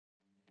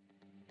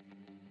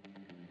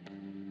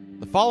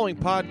The following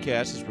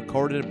podcast is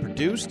recorded and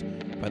produced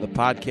by the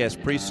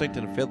Podcast Precinct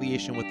in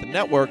affiliation with the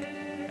network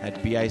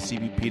at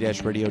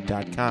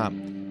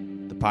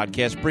bicbp-radio.com. The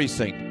Podcast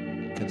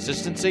Precinct.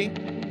 Consistency,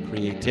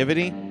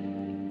 creativity,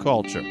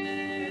 culture.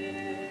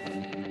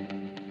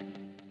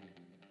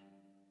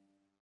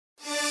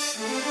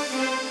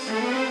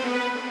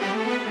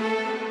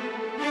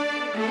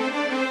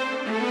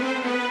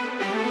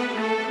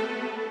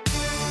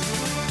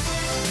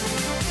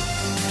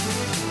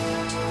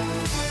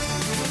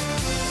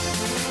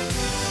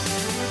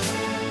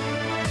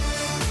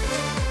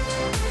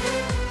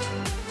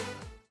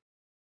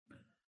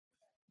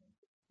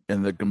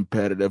 In the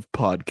competitive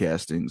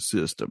podcasting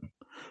system,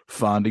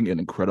 finding an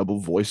incredible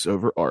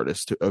voiceover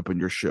artist to open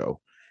your show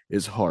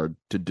is hard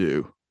to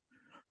do.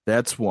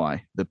 That's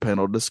why the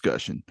panel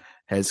discussion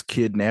has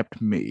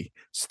kidnapped me,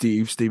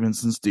 Steve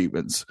Stevenson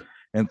Stevens,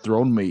 and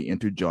thrown me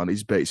into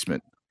Johnny's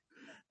basement,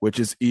 which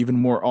is even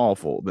more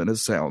awful than it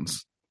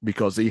sounds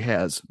because he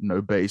has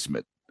no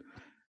basement.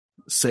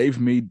 Save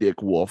me,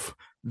 Dick Wolf.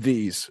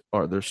 These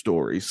are their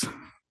stories.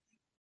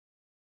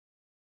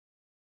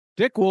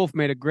 Dick Wolf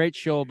made a great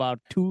show about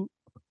two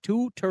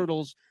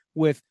turtles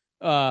with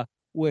a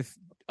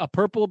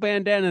purple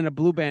bandana and a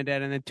blue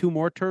bandana, and then two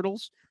more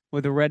turtles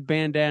with a red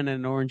bandana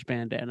and an orange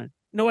bandana.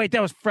 No, wait,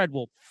 that was Fred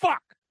Wolf.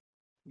 Fuck,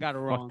 got it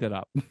wrong. Fucked it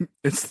up.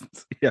 This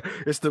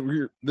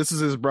is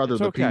his brother,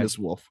 the Penis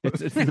Wolf. It's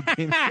the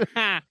penis.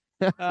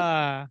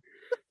 The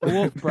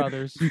Wolf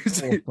Brothers.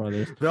 Wolf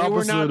Brothers. The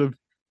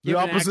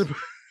opposite.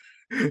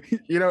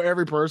 You know,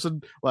 every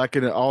person, like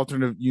in an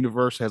alternate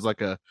universe, has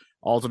like a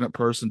alternate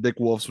person. Dick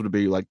Wolf's would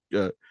be like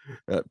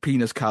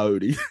Penis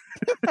Coyote.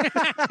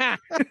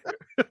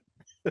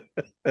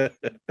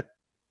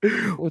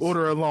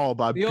 Order of Law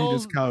by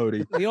Penis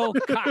Coyote. The old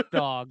cock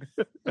dog.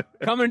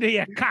 Coming to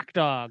you, cock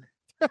dog.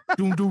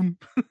 Doom doom.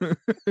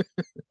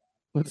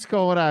 What's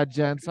going on,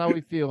 gents? How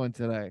we feeling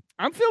today?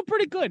 I'm feeling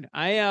pretty good.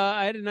 I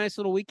had a nice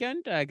little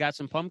weekend. I got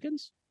some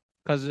pumpkins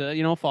because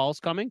fall's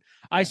coming.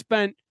 I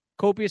spent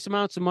copious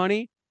amounts of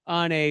money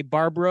on a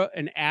Barbara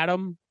and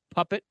Adam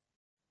puppet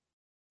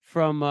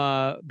from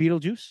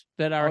Beetlejuice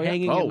that are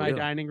hanging in my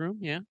dining room.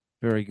 Yeah.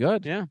 Very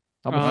good. Yeah.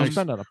 How much did you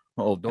spend on them?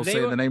 Oh, don't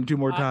say the name two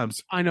more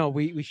times. I know,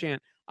 we shan't.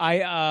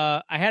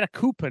 I had a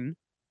coupon,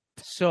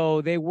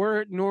 so they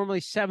were normally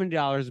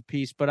 $7 a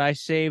piece, but I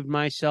saved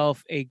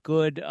myself a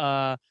good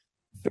 30%.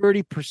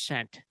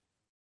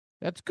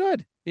 That's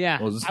good.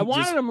 Yeah. Well, I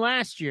wanted them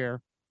last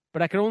year,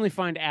 but I could only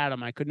find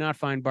Adam. I could not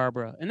find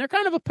Barbara. And they're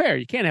kind of a pair.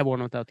 You can't have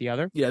one without the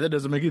other. Yeah, that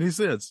doesn't make any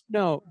sense.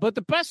 No, but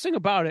the best thing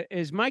about it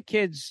is my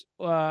kids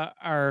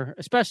are,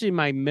 especially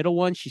my middle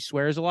one, she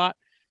swears a lot,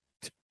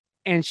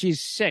 and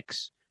she's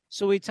 6.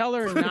 So we tell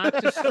her not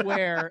to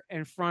swear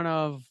in front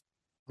of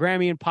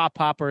Grammy and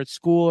Pop or at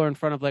school or in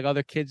front of like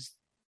other kids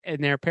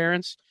and their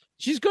parents.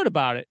 She's good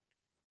about it.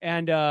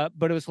 And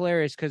but it was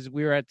hilarious because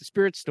we were at the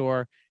spirit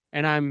store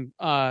and I'm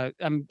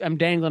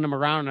dangling them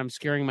around and I'm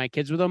scaring my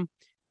kids with them.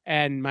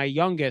 And my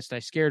youngest, I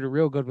scared her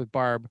real good with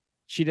Barb.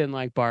 She didn't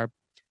like Barb.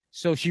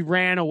 So she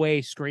ran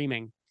away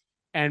screaming.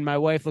 And my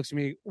wife looks at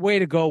me, way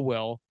to go,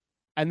 Will.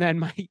 And then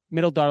my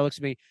middle daughter looks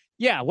at me,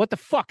 yeah, what the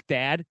fuck,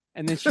 Dad?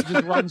 And then she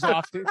just runs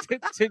off to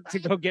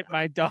go get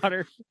my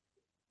daughter.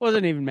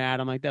 Wasn't even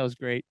mad. I'm like, that was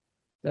great.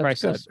 That's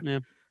priceless, good.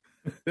 man.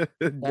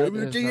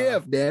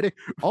 WTF, Daddy?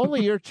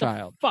 Only your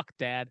child. Fuck,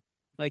 Dad.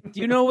 Like, do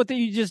you know what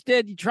you just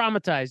did? You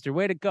traumatized her.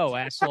 Way to go,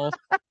 asshole.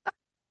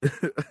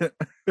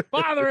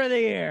 Father of the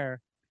year.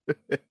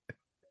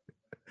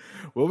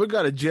 Well, we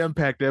got a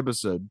jam-packed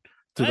episode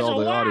to all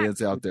the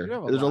audience out there.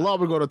 There's a lot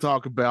we're going to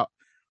talk about.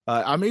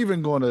 I'm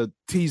even going to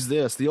tease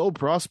this. The old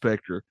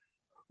prospector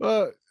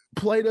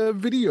played a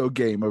video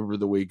game over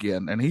the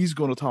weekend, and he's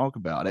going to talk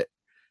about it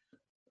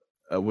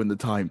when the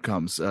time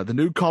comes. The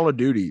new Call of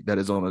Duty that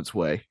is on its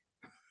way.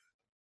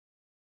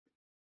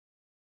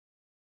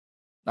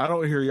 I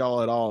don't hear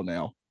y'all at all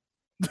now.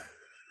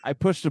 I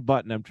pushed a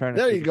button. I'm trying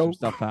to figure some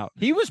stuff out.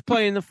 He was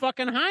playing the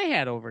fucking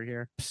hi-hat over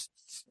here.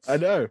 I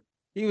know.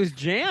 He was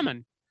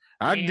jamming.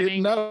 I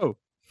didn't know.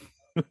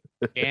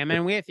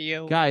 Jamming with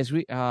you. Guys,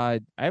 I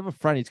have a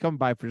friend. He's coming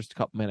by for just a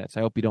couple minutes. I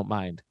hope you don't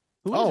mind.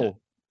 Who is it?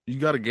 You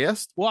got a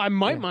guest? Well, I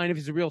might mind if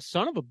he's a real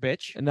son of a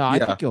bitch. No, I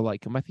think you'll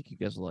like him. I think you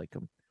guys will like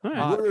him. All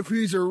right. What if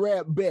he's a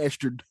rap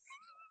bastard?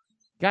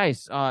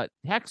 Guys,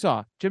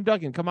 Hacksaw, Jim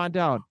Duggan, come on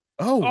down.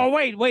 Oh,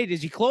 wait.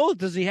 Is he clothed?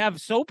 Does he have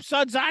soap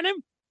suds on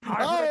him?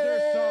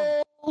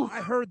 I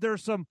heard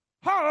there's some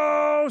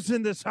hoes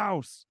in this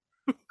house.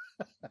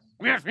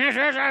 Yes,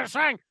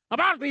 saying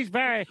about these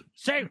very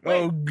same.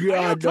 Oh, God.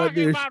 Are you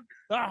talking about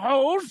the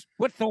hose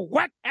with the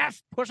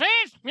wet-ass pussies?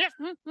 Yes.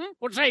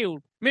 What say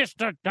you,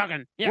 Mr.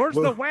 Duggan? Yes. Where's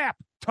the WAP,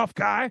 tough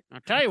guy?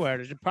 I'll tell you where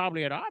it is. It's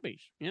probably at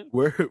Arby's. Yeah.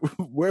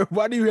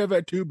 Why do you have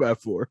that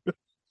 2x4?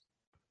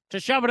 To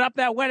shove it up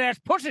that wet-ass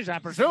pussies, I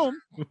presume.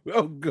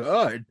 Oh,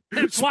 God.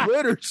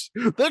 Splitters.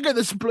 Look at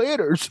the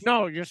splitters.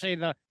 No, you see,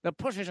 the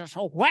pussies are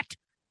so wet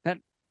that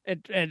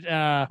it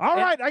all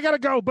right, I gotta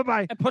go.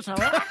 Bye-bye. It puts a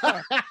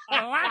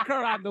lacquer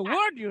on the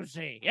wood, you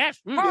see. Yes.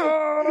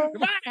 Oh.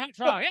 Goodbye,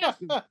 Hacksaw. Yes.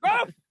 Go.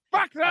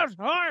 fuck, that's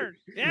hard.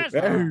 Yes.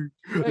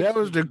 That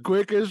was the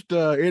quickest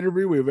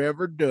interview we've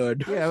ever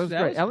done. Yeah, it was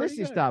That great. was At least pretty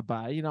he good. stopped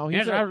by. You know,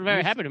 Yes, I was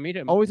very happy to meet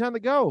him. Always on the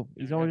go.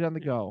 He's always on the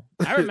go.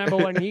 I remember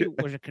when he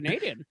was a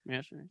Canadian.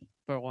 Yes,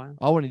 for a while.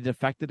 Oh, when he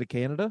defected to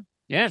Canada?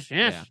 Yes.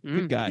 Yeah, Mhm.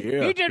 good guy.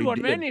 Yeah, He did what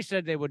did. many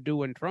said they would do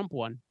when Trump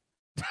won.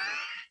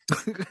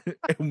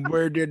 And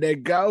where did they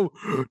go?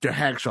 To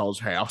Hacksaw's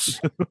house.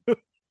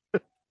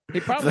 He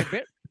probably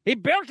he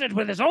built it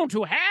with his own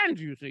two hands.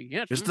 You see,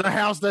 yes. It's the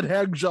house that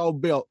Hacksaw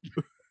built.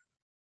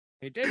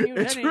 He didn't use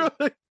It's any.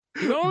 really.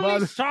 He only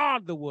But-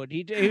 sawed the wood.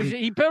 He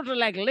built it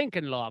like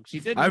Lincoln logs. He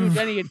didn't I'm- use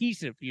any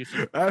adhesive. You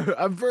see.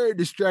 I'm very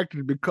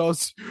distracted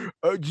because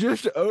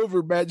just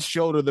over Matt's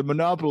shoulder, the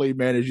Monopoly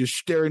man is just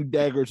staring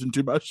daggers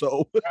into my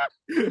soul.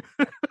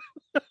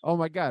 Oh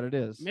my God, it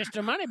is.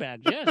 Mr.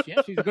 Moneybags, yes,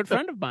 he's a good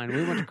friend of mine.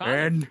 We went to college.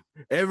 And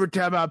every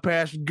time I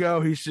pass and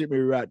go, he sent me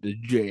right to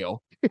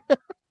jail.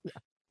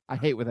 I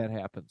hate when that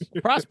happens.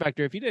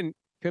 Prospector, if you didn't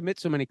commit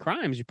so many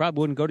crimes, you probably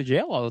wouldn't go to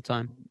jail all the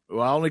time.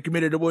 Well, I only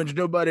committed the ones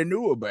nobody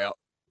knew about.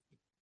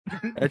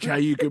 That's how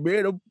you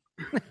commit them.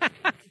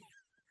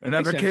 And I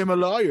Makes sense. became a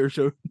lawyer,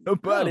 so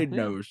nobody Oh, yeah.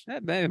 knows.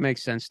 That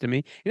makes sense to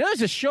me. You know,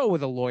 there's a show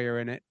with a lawyer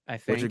in it. I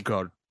What's think. it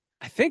called?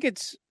 I think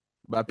it's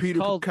By Peter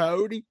called-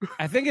 Cody?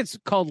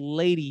 called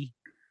Lady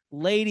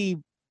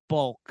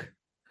Bulk.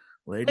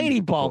 Lady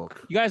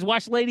Bulk. You guys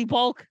watch Lady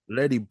Bulk?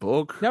 Lady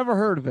Bulk. Never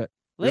heard of it.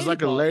 There's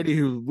like a Bulk. lady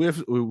who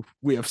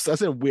whiffs. I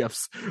said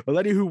whiffs. A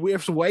lady who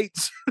whiffs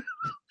weights.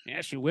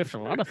 Yeah, she whiffs a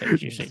lot of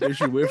things. You see, Does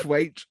she whiff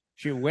weights?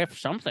 she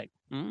whiffs something.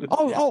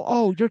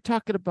 Oh, you're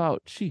talking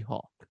about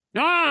She-Hulk.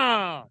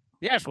 No.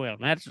 Yes, Will.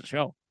 That's the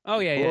show. Oh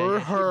yeah. Or yeah.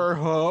 her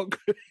Hulk.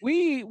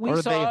 We Or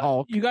they saw.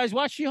 Hulk. You guys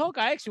watched She-Hulk?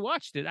 I actually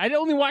watched it. I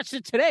only watched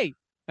it today.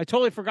 I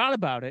totally forgot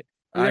about it.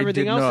 And I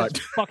everything did else not.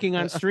 that's fucking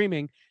on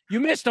streaming. You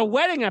missed a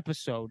wedding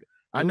episode.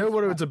 I know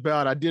what it's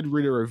about. I did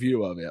read a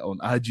review of it on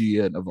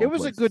IGN. Of all It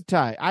was a places. good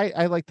time.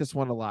 I like this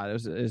one a lot. It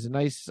was a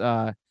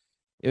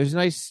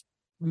nice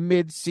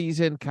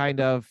mid-season kind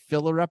of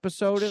filler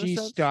episode. in a She's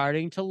sense.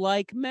 starting to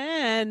like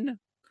men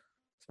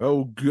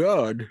Oh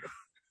God,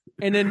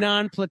 in a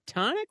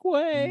non-platonic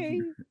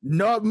way.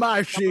 not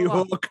my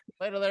She-Hulk.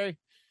 Later, Larry.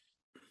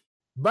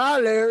 Bye,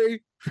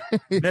 Larry.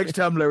 Next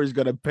time, Larry's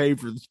gonna pay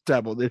for the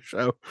time on this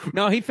show.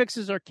 No, he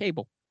fixes our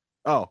cable.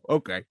 Oh,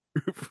 okay.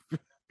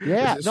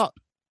 Yeah, Is no,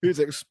 Is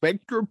it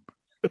Spectrum?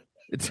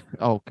 it's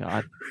oh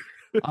God.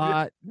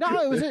 No,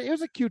 it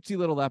was a cutesy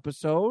little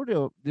episode.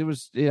 It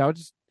was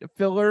just a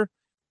filler,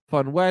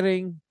 fun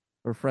wedding.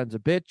 Her friend's a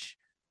bitch.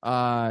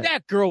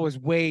 That girl was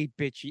way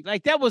bitchy.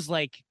 Like that was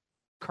like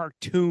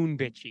cartoon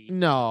bitchy.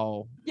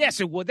 No, Yes,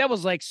 it would. That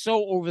was like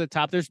so over the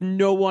top. There's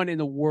no one in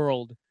the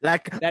world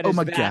Like, that oh is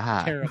my that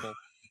God.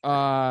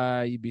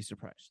 terrible. you'd be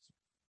surprised.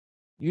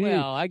 You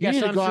Well, I you guess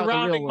need to I'm go out in the real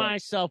surrounding world.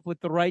 myself with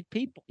the right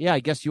people. Yeah, I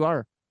guess you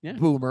are. Yeah.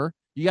 Boomer.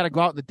 You got to go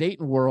out in the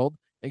dating world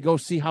and go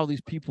see how these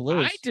people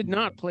is. I did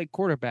not play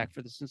quarterback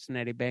for the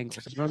Cincinnati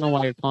Bengals. I don't know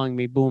why you're calling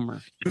me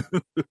boomer.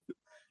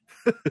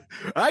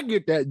 I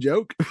get that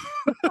joke.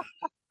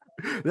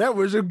 That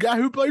was a guy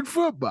who played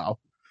football.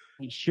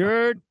 He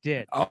sure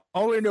did. I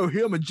only know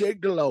him and Jake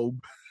DeLobe.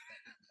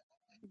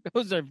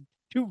 Those are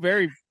two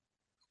very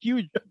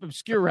huge,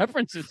 obscure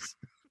references.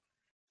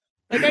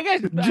 Like I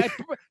guess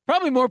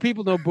probably more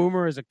people know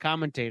Boomer as a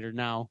commentator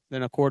now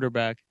than a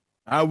quarterback.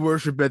 I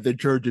worship at the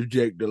church of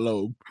Jake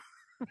DeLobe.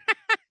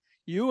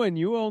 You and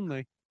you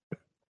only.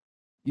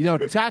 You know,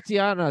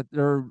 Tatiana,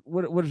 or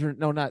what is her?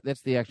 No, not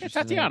that's the actress.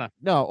 Tatiana.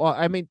 No, well,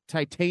 I mean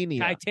Titania.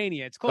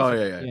 Titania. It's close. Oh,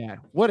 yeah. Yeah,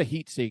 what a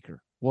heat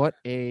seeker. What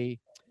a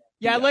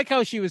Yeah, I like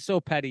how she was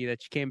so petty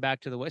that she came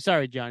back to the wedding.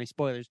 Sorry, Johnny,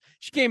 spoilers.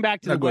 She came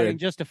back to No, the go wedding ahead.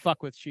 just to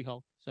fuck with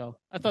She-Hulk. So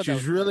I thought that She's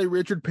was really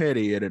Richard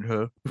Petty in it,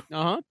 huh?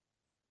 Uh-huh.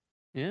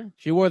 Yeah.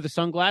 She wore the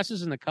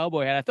sunglasses and the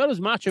cowboy hat. I thought it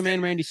was Macho Man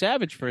Randy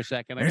Savage for a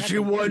second. I And got she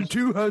won confused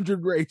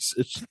 200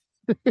 races.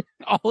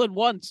 all at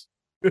once.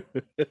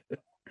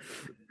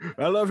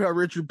 I love how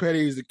Richard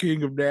Petty is the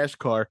king of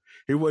NASCAR.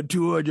 He won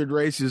 200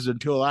 races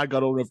until I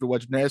got old enough to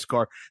watch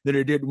NASCAR. Then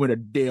he didn't win a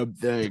damn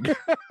thing.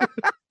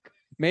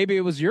 Maybe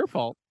it was your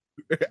fault.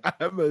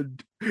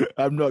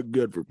 I'm not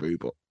good for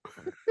people.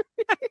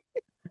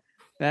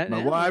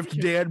 My wife's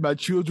dead. My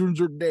children's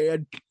are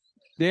dead.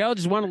 They all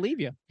just want to leave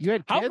you. you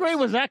had How kids? great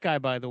was that guy,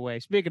 by the way?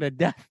 Speaking of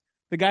death,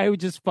 the guy who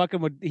just fucking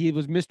would, he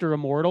was Mr.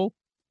 Immortal,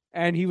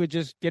 and he would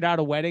just get out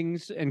of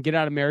weddings and get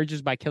out of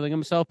marriages by killing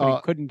himself, but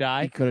he couldn't He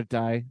die. could have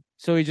died.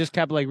 So he just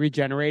kept like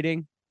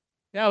regenerating.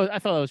 I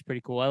thought that was pretty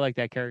cool. I like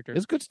that character.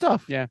 It's good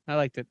stuff. Yeah, I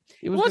liked it.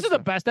 It was wasn't good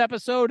the best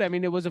episode. I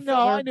mean, it was a No,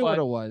 filler, I knew what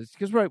but- it was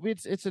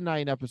because it's a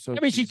 9 episode.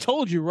 I mean, she season.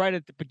 told you right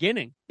at the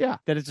beginning, Yeah.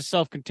 that it's a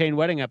self-contained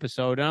wedding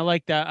episode, and I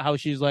like that how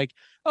she's like,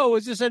 "Oh,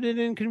 is this at an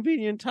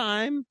inconvenient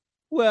time?"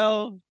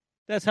 Well,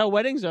 that's how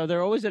weddings are;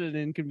 they're always at an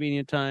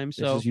inconvenient time. This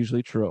So, is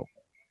usually true.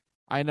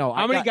 I know.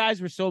 how many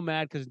guys were so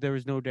mad because there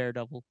was no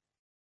Daredevil?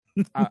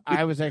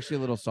 I was actually a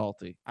little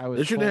salty. I was.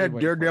 They should have totally had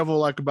waiting for it. Daredevil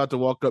like about to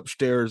walk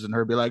upstairs and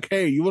her be like,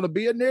 "Hey, you want to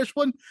be in this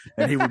one?"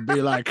 And he would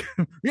be like,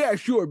 "Yeah,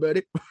 sure,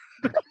 buddy."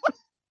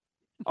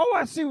 Oh,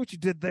 I see what you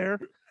did there.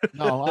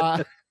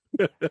 No,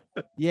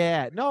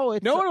 Yeah, no,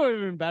 it's No, it would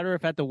have been better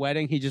if at the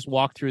wedding he just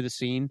walked through the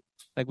scene,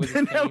 like with his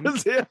And that cane.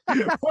 was it.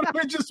 What if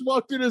we just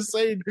walked through the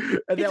scene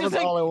and He that just, was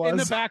all it was? In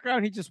the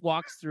background, he just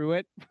walks through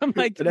it. I'm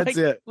like, That's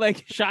it.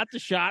 like shot to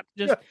shot,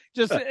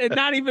 just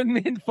not even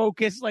in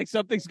focus, like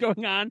something's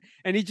going on,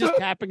 and he's just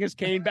tapping his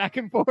cane back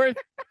and forth,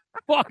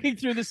 walking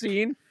through the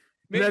scene.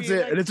 Maybe, That's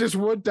it. like, And it's just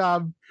one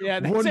time.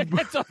 yeah, that's one- it.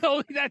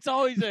 That's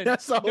all he's in.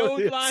 That's all No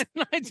it is.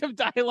 lines of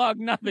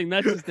dialogue, nothing.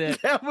 That's just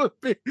it. That would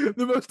be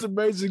the most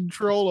amazing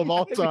troll of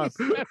all time.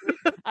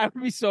 I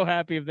would be so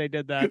happy if they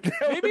did that. That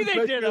Maybe would they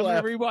make did. me I'm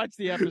laugh. gonna rewatch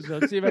the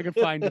episode, see if I can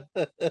find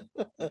it.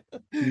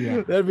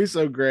 Yeah. That'd be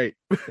so great.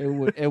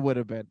 it would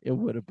have been. It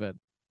would have been.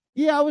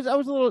 Yeah, I was a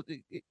little,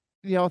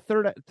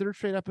 third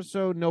straight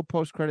episode, no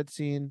post credit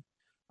scene,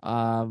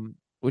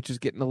 which is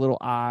getting a little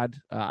odd.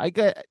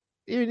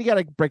 You got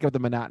to break up the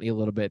monotony a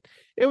little bit.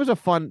 It was a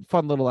fun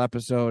little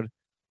episode.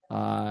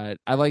 I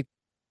like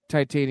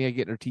Titania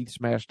getting her teeth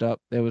smashed up.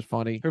 It was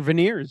funny. Her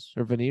veneers.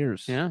 Her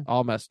veneers, Yeah.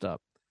 all messed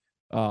up.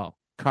 Oh,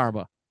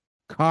 karma.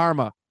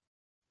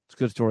 It's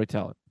good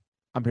storytelling.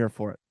 I'm here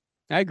for it.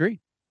 I agree.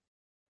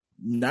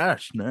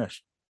 Nice.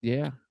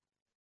 Yeah.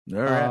 All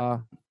right.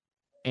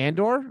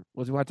 Andor?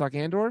 Was we want to talk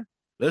Andor?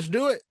 Let's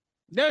do it.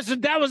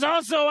 That was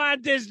also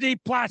on Disney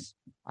Plus.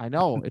 I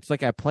know. It's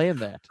like I planned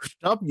that.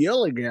 Stop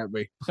yelling at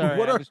me. Sorry,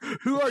 What I are, was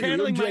who are you,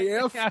 channeling my-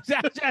 MJF?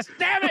 I just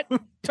damn it!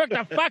 Took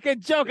the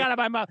fucking joke out of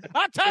my mouth.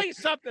 I'll tell you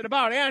something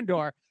about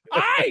Andor.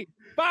 I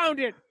found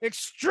it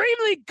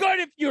extremely good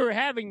if you're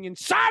having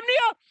insomnia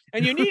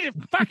and you need to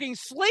fucking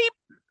sleep.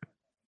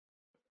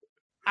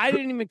 I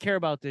didn't even care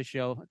about this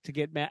show to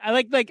get mad.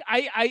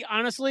 I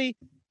honestly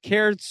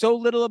cared so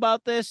little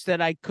about this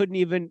that I couldn't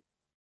even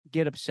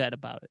get upset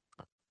about it.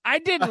 I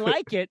didn't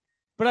like it,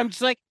 but I'm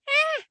just like,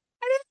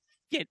 I didn't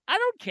like it. I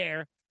don't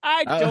care.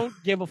 I don't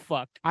give a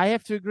fuck. I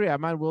have to agree.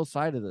 I'm on Will's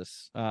side of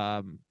this.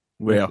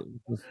 Well,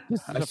 This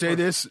is I a say first-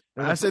 this.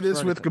 They're I the say first this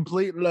for with anything.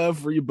 complete love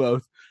for you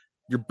both.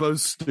 You're both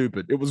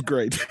stupid. It was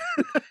great.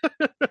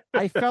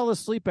 I fell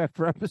asleep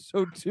after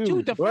episode 2.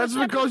 Dude, the Well, that's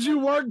first because you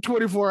work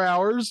 24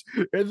 hours,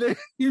 and then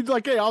you're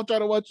like, "Hey, I'll try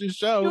to watch your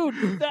show."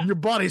 Dude, that- Your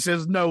body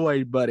says, "No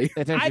way, buddy."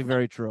 That's actually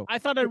very true. I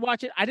thought I'd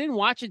watch it. I didn't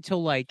watch it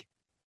till like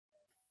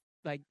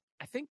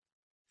I think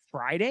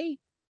Friday.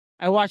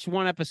 I watched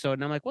one episode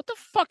and I'm like, what the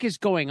fuck is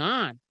going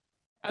on?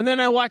 And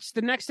then I watched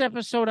the next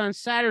episode on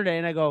Saturday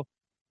and I go,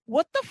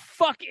 what the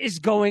fuck is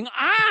going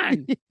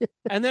on?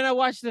 And then I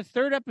watched the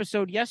third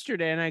episode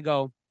yesterday and I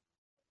go,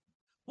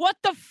 what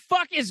the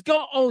fuck is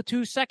oh,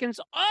 2 seconds.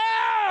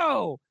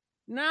 Oh,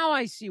 now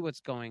I see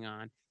what's going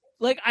on.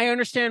 Like, I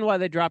understand why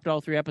they dropped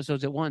all 3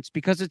 episodes at once,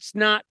 because it's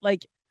not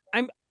like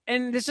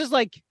and this is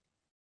like,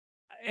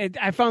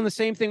 I found the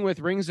same thing with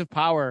Rings of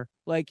Power.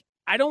 Like,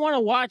 I don't want to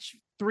watch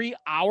 3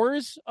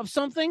 hours of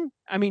something.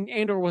 I mean,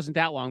 Andor wasn't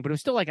that long, but it was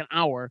still like an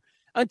hour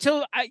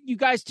until you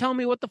guys tell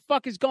me what the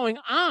fuck is going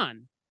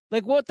on.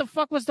 Like, what the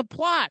fuck was the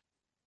plot?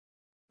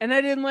 And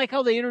I didn't like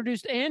how they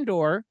introduced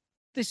Andor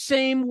the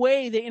same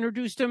way they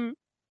introduced him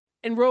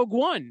in Rogue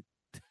One.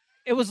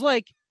 It was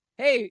like,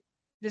 hey,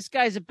 this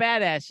guy's a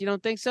badass. You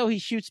don't think so? He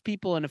shoots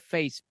people in the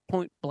face,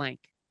 point blank.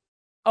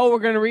 Oh, we're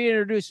going to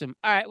reintroduce him.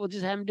 All right, we'll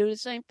just have him do the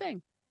same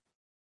thing.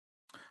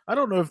 I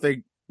don't know if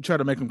they try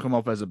to make him come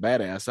off as a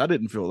badass. I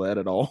didn't feel that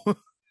at all.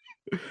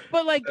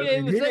 But like,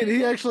 it was like,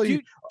 he actually.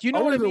 do you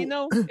know what I only mean?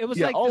 Though it was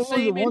yeah, like the only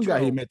same the one intro.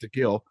 guy he meant to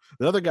kill.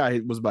 The other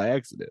guy was by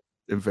accident.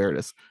 In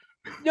fairness,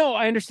 No,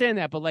 I understand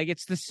that, but like,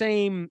 it's the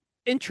same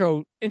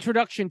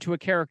introduction to a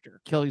character.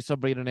 Killing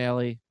somebody in an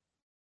alley.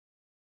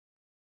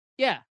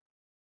 Yeah,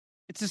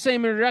 it's the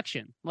same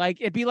introduction. Like,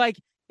 it'd be like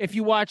if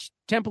you watch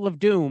Temple of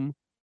Doom,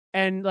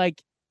 and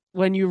like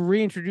when you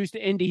reintroduce to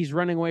Indy, he's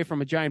running away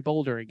from a giant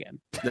boulder again.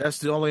 that's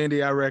the only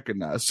Indy I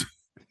recognize.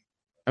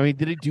 I mean,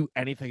 did he do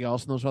anything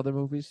else in those other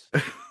movies?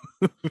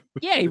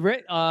 Yeah,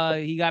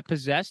 he got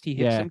possessed. He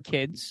hit Yeah. some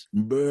kids.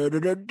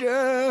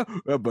 Ba-da-da-da,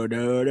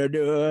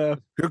 ba-da-da-da.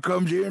 Here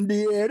comes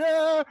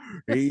Indiana.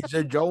 He's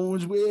a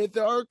Jones with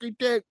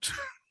architects.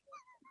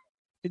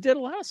 He did a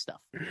lot of stuff.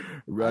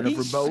 Running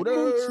He for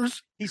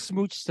boaters. He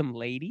smooched some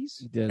ladies.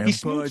 He did. And He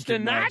smooched punched a a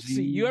Nazi.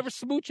 Nazi. You ever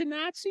smooch a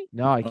Nazi?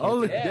 No, I can't.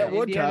 Only do Yeah, that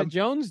one Indiana time.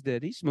 Jones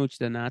did. He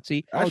smooched a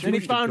Nazi. I Then he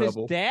smooched a found his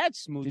couple. dad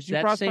smooched Did you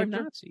that same prospect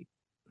her? Nazi.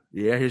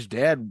 Yeah, his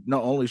dad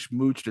not only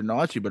smooched a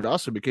Nazi, but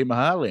also became a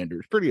Highlander.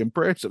 It's pretty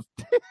impressive.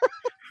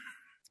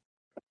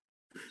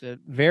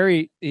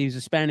 He's a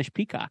Spanish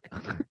peacock.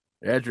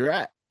 That's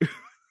right.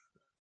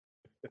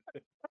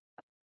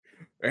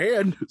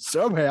 And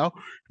somehow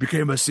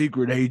became a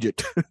secret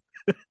agent.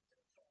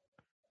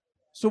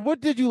 So, what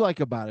did you like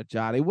about it,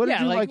 Johnny? What did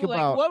you like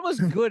about? what was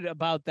good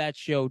about that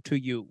show to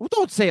you? Well,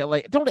 don't say it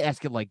like. Don't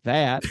ask it like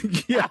that.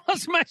 Yeah. How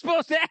else am I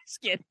supposed to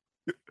ask it?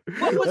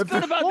 What was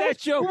good about What that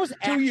was- show What was to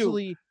you?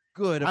 actually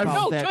good I- about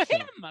No, that to show?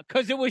 him,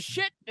 because it was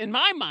shit in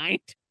my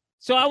mind.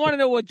 So I want to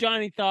know what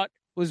Johnny thought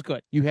was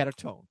good. You had a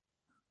tone.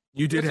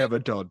 You did have a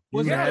tone. You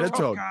was it had a a tough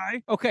tone.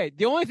 guy? Okay,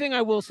 the only thing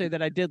I will say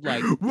that I did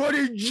like. What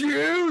did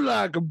you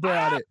like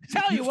about it?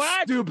 Tell you what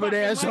I stupid fucking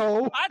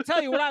asshole. I'll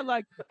tell you what I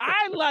like.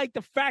 I like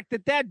the fact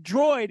that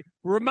droid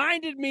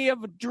reminded me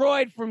of a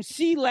droid from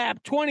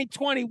C-Lab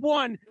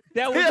 2021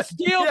 that would Yes,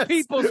 steal yes.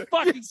 people's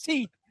fucking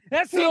teeth.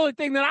 That's the only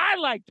thing that I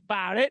liked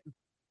about it.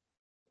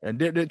 And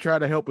didn't it try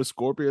to help with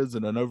scorpions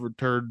and an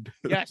overturned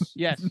Yes.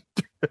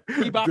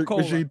 Bebop drink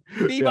Cola. machine?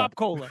 Bebop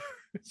Cola.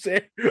 See,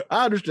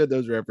 I understood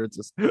those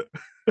references.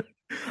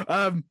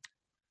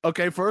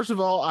 Okay, first of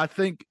all, I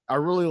think I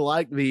really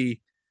like the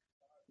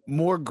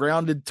more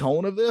grounded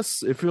tone of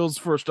this. It feels,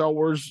 for a Star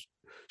Wars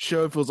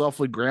show, it feels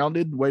awfully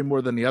grounded, way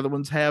more than the other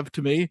ones have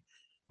to me.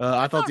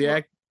 I thought the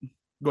act.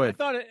 Go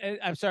ahead.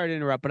 I'm sorry to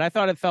interrupt, but I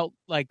thought it felt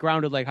like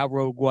grounded, like how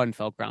Rogue One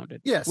felt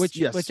grounded. Yes,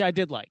 which I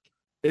did like.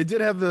 It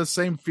did have the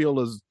same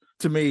feel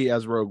to me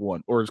as Rogue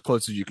One, or as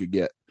close as you could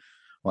get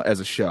as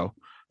a show.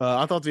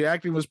 I thought the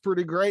acting was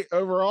pretty great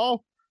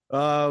overall.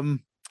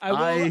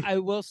 I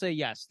will say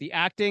yes. The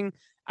acting,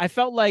 I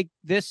felt like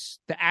the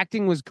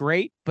acting was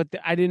great, but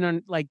I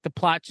didn't like the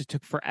plot just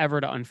took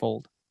forever to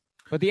unfold.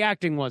 But the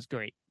acting was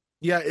great.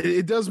 Yeah,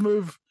 it does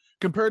move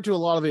compared to a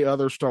lot of the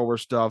other Star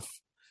Wars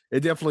stuff. It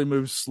definitely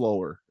moves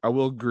slower. I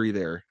will agree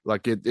there.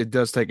 Like it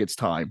does take its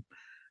time.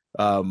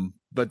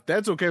 But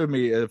that's okay with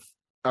me if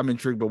I'm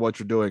intrigued by what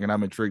you're doing and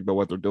I'm intrigued by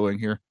what they're doing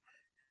here.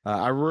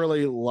 I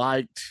really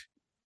liked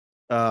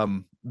I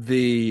don't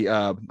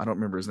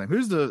remember his name.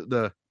 Who's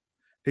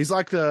he's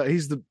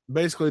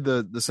basically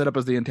the setup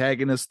as the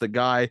antagonist, the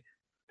guy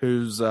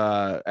who's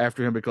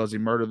after him because he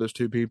murdered those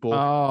two people.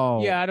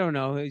 Oh, Yeah, I don't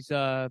know. He's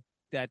that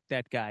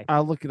guy.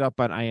 I'll look it up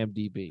on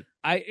IMDb.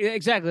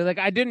 Exactly. Like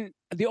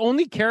the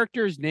only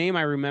character's name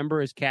I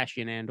remember is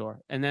Cassian Andor,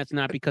 and that's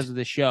not because of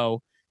the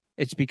show.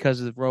 It's because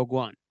of Rogue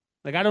One.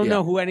 Like I don't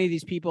know who any of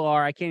these people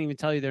are. I can't even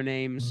tell you their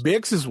names.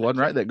 Bix is one,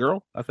 right? That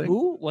girl, I think.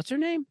 Who? What's her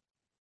name?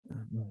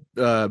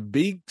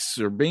 Beaks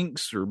or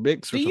Binks or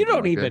Bix or something. You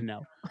don't like even that.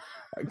 know.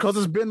 Because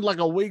it's been like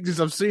a week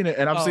since I've seen it,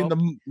 and I've seen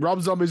the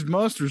Rob Zombie's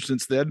Munsters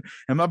since then,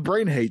 and my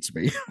brain hates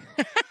me.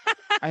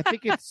 I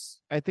think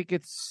it's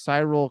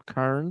Cyril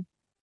Karn.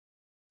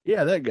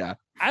 Yeah, that guy.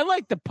 I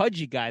like the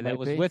pudgy guy that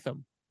was with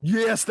him.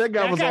 Yes, that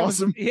guy was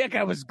awesome. That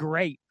guy was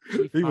great.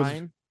 He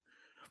was.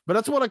 But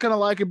that's what I kind of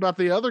like about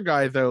the other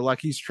guy, though. Like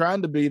he's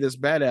trying to be this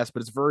badass,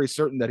 but it's very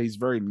certain that he's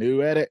very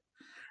new at it,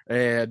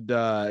 and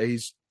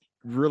he's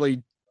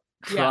really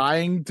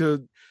trying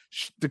to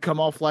come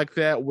off like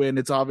that when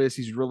it's obvious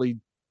he's really,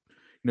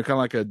 kind of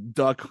like a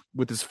duck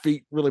with his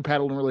feet really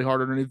paddling really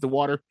hard underneath the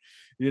water,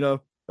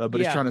 but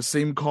he's trying to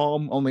seem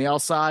calm on the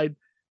outside.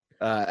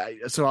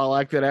 So I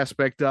like that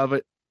aspect of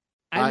it.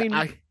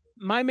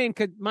 My main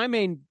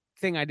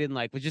thing I didn't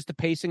like was just the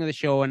pacing of the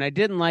show, and I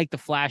didn't like the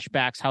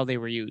flashbacks, how they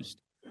were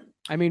used.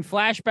 I mean,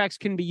 flashbacks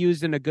can be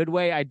used in a good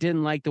way. I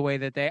didn't like the way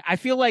that I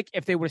feel like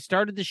if they would have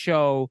started the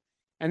show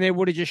and they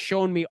would have just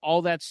shown me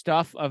all that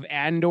stuff of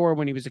Andor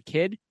when he was a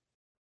kid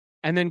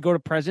and then go to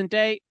present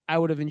day, I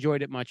would have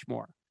enjoyed it much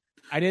more.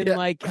 I didn't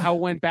like how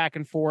it went back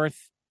and forth.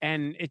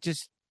 And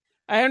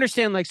I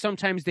understand like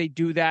sometimes they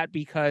do that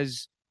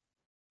because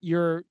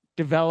you're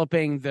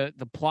developing the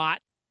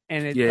plot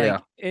and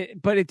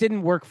but it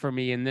didn't work for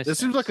me in this. It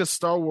seems like a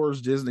Star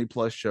Wars Disney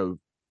Plus show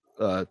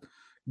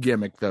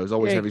gimmick, though. It's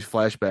always have these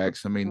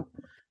flashbacks. I mean,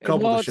 a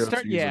couple of the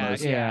shows.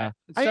 Yeah.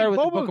 It started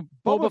with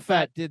Boba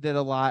Fett did that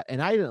a lot,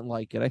 and I didn't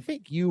like it. I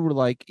think you were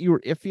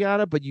iffy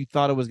on it, but you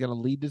thought it was going to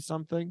lead to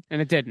something,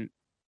 and it didn't.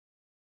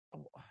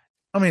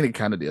 I mean, it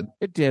kind of did.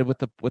 It did with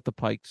the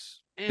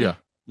Pikes. Yeah.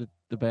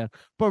 The band,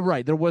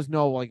 but there was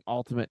no like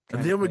ultimate.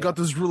 And then we got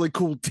those really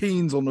cool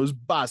teens on those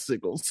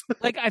bicycles.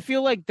 Like I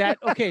feel like that.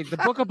 Okay, the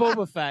Book of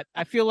Boba Fett.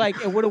 I feel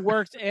like it would have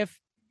worked if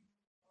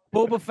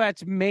Boba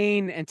Fett's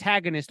main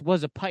antagonist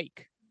was a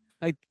Pike.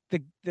 Like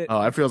the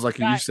oh, it feels like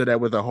you said that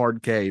with a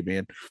hard K,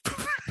 man.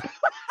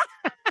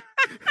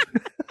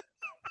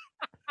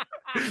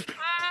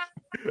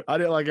 I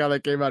didn't like how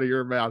that came out of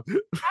your mouth.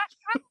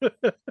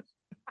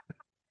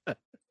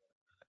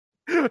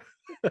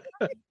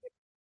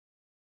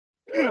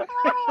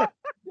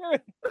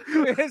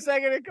 Give me a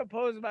second to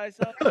compose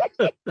myself.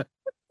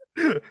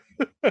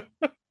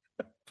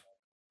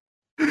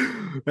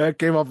 That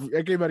came out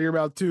of your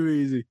mouth too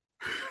easy.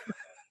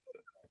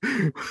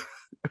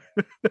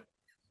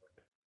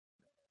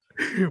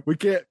 We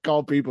can't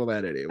call people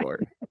that anymore.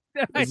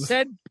 I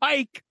said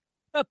Pike.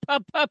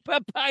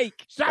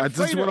 Pike. Stop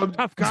saying what I'm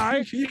tough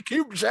guy. You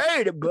keep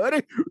saying it,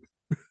 buddy.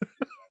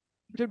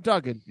 Tim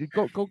Duggan,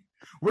 go.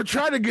 We're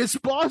trying to get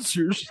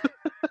sponsors.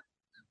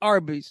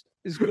 Arby's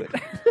is good.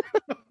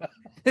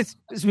 This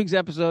week's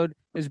episode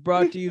is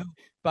brought to you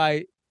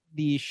by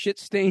the shit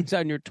stains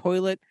on your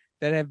toilet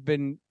that have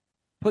been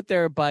put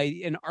there by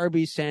an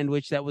Arby's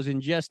sandwich that was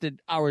ingested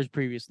hours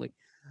previously.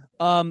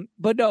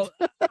 But no.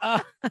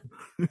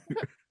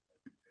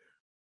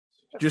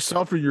 Just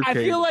suffer your case.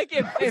 I feel like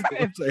if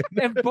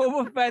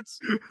Boba Fett's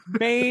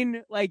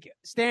main like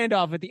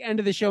standoff at the end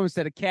of the show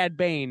instead of Cad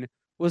Bane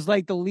was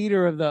like the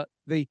leader of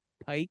the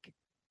Pike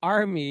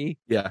army,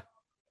 yeah,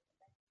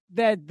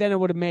 then it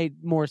would have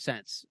made more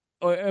sense.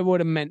 it would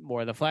have meant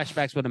more. The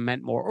flashbacks would have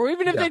meant more. Or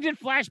even if they did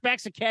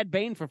flashbacks of Cad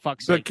Bane, for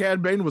fuck's sake. But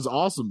Cad Bane was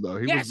awesome, though.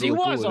 He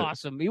was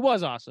awesome. He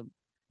was awesome.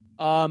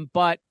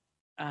 But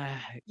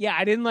I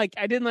didn't like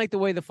the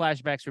way the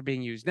flashbacks were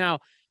being used. Now,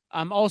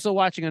 I'm also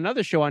watching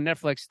another show on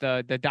Netflix,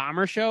 the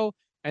Dahmer show,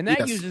 and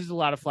that uses a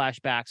lot of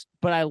flashbacks.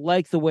 But I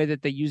like the way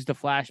that they use the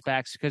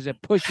flashbacks because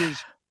it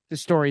pushes the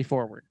story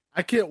forward.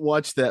 I can't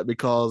watch that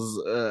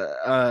because,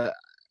 I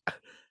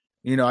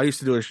used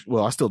to do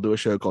I still do a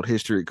show called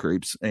History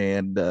Creeps,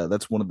 and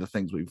that's one of the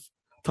things we've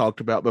talked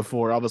about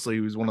before. Obviously,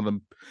 he was one of the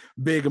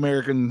big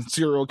American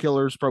serial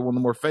killers, probably one of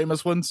the more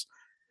famous ones.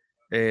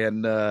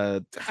 And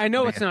I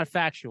know it's not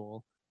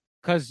factual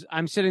because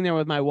I'm sitting there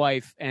with my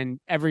wife, and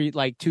every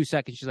 2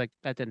 seconds she's like,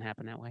 "That didn't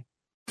happen that way.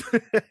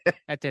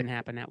 That didn't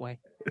happen that way.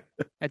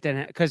 That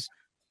didn't." Because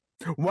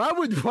why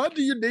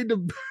do you need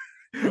to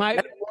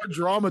add more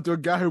drama to a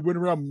guy who went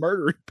around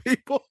murdering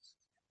people?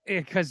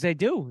 Because they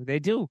do.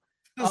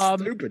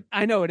 That's stupid.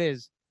 I know it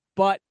is,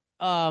 but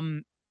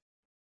the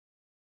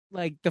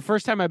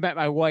first time I met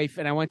my wife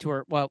and I went to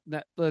her. Well,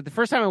 the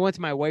first time I went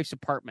to my wife's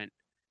apartment.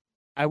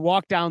 I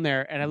walk down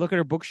there and I look at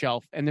her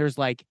bookshelf and there's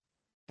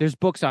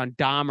books on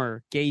Dahmer,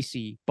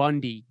 Gacy,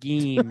 Bundy,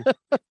 Gein,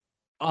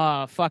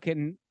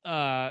 and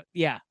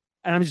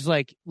I'm just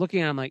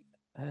looking at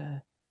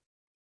them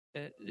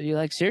you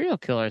like serial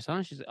killers,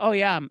 huh? She's like, oh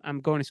yeah, I'm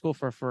going to school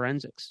for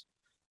forensics.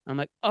 I'm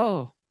like,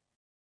 oh,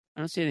 I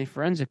don't see any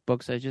forensic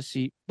books. I just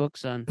see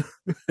books on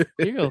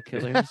serial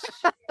killers.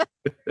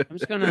 I'm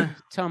just gonna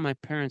tell my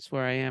parents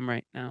where I am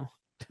right now.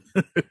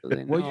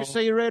 What'd you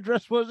say your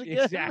address was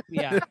again? Exactly.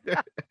 Yeah.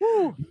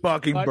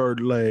 Mockingbird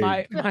Lane.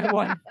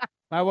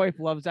 My wife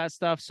loves that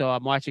stuff, so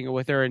I'm watching it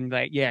with her, and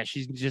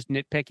she's just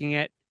nitpicking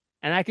it,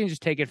 and I can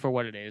just take it for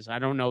what it is. I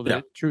don't know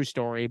the true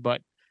story,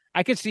 but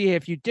I could see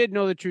if you did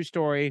know the true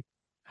story,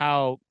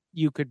 how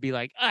you could be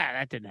like,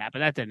 that didn't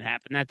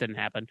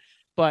happen.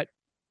 But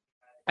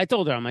I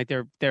told her, I'm like,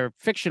 they're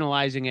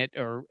fictionalizing it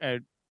or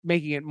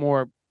making it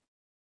more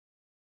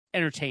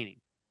entertaining.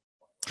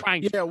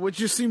 Which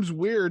just seems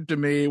weird to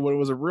me when it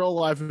was a real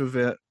life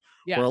event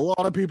where a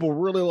lot of people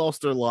really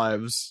lost their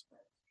lives,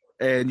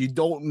 and you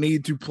don't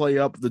need to play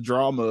up the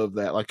drama of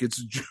that. Like,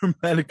 it's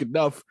dramatic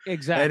enough.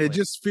 Exactly. And it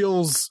just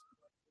feels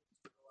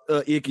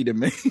icky to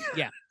me.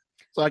 Yeah.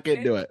 So I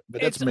can't do it.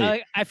 But that's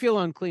me. I feel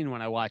unclean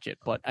when I watch it,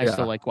 but I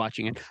still like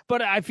watching it.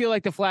 But I feel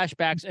like the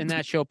flashbacks in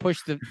that show push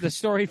the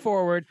story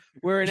forward.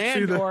 Where in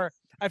Andor,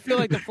 I feel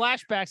like the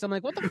flashbacks, I'm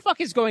like, what the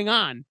fuck is going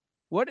on?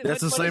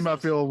 That's the same I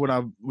feel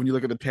when you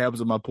look at the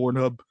tabs of my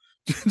Pornhub.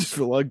 Just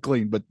feel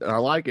unclean, but I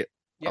like it.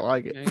 Yep. I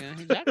like it. Yeah,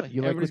 exactly.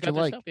 You like what you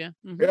like. Stuff, yeah.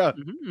 Mm-hmm. Yeah.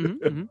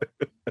 Mm-hmm.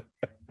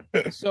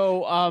 Mm-hmm.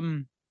 So,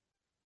 I'm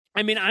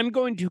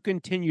going to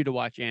continue to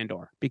watch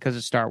Andor because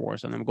of Star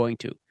Wars, and I'm going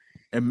to.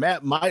 And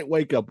Matt might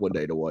wake up one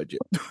day to watch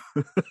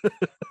it.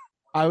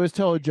 I was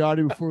telling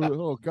Johnny before.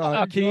 Oh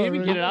God! Can you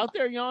even get it out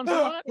there, yawn?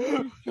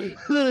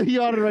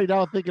 Yawning right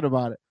now thinking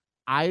about it.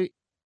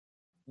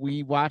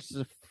 We watched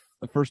the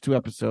first two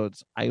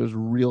episodes. I was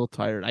real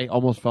tired. I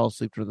almost fell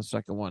asleep during the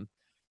second one.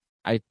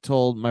 I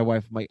told my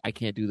wife, I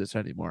can't do this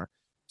anymore.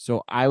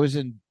 So I was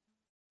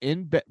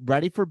in bed,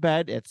 ready for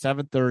bed at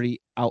 7:30,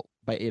 out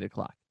by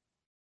 8:00.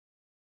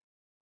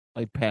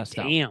 Like passed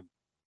out. Damn.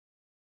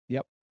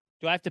 Yep.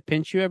 Do I have to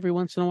pinch you every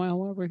once in a while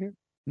while we're here?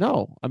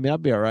 No, I'll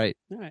be all right.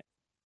 All right.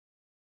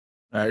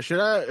 All right.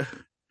 Should I?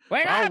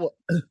 Wake up!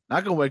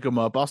 I can wake him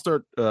up. I'll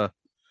start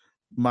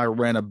my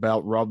rant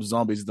about Rob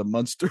Zombie's The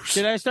Munsters.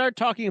 Should I start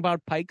talking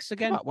about pikes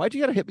again? Why'd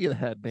you gotta hit me in the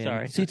head, man?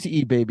 Sorry.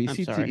 CTE, baby. I'm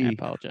CTE. sorry. I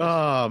apologize.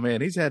 Oh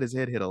man, he's had his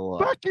head hit a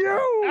lot. Fuck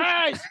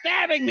you! He's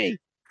stabbing me.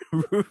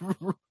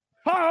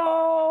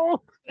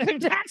 Oh,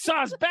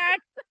 Hacksaw's back.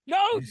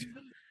 No,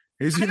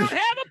 I don't have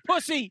a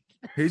pussy.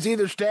 He's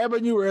either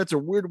stabbing you or that's a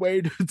weird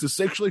way to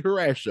sexually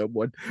harass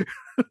someone.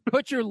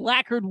 Put your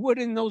lacquered wood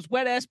in those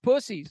wet ass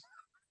pussies.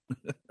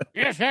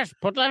 Yes.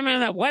 Put them in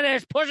the wet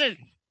ass pussies.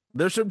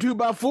 There's some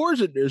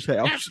 2x4s in this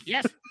house.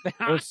 Yes.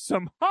 There's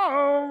some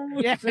hoes.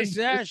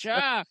 Yes, sure.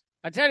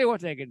 I tell you what,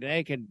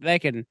 they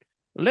can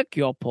lick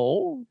your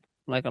pole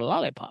like a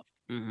lollipop.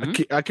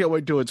 Mm-hmm. I can't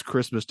wait till it's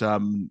Christmas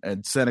time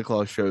and Santa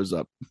Claus shows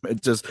up.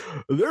 It's just,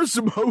 there's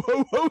some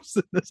ho-ho-hos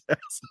in this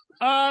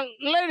house.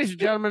 Ladies and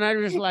gentlemen, I'd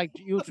just like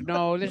you to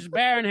know, this is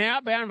Baron here,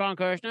 Baron von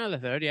Kirshner the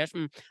third, yes.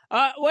 When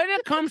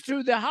it comes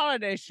to the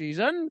holiday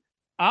season,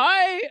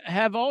 I'm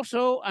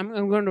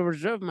going to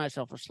reserve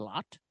myself a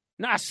slot.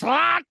 Not a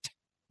slot!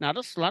 Not a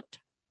slut,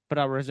 but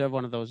I'll reserve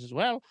one of those as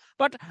well.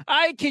 But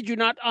I kid you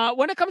not,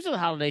 when it comes to the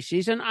holiday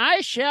season,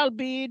 I shall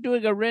be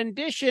doing a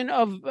rendition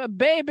of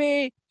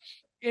Baby,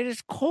 It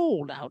Is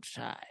Cold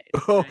Outside.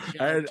 Oh,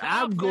 and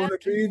I'm going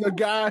to be the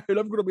guy, and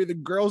I'm going to be the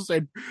girl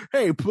saying,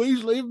 hey,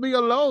 please leave me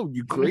alone,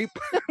 you creep.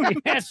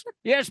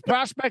 Yes,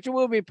 Prospector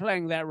will be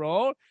playing that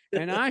role,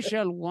 and I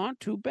shall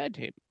want to bed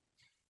him.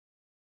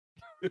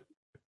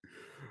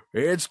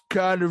 It's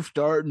kind of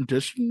starting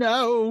to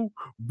snow.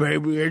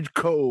 Baby, it's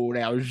cold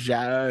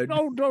outside.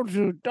 don't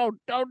do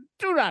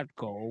not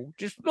go.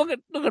 Just look at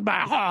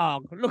my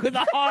hog. Look at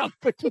the hog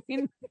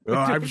between. Oh,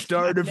 I'm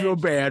starting to feel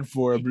bad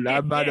for him.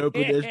 I might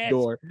open this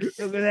door.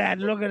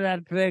 Look at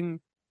that thing.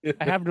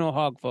 I have no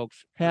hog,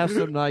 folks. Have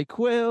some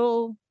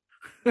NyQuil.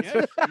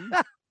 Yes.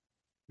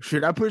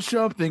 Should I put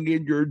something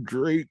in your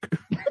drink?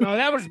 No,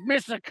 that was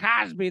Mr.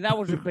 Cosby. That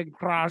was a big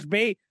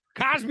Crosby.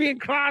 Cosby and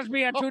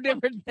Crosby are two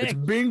different It's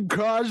things. Bing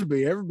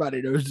Crosby.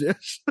 Everybody knows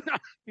this.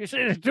 You see,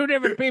 there's two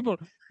different people.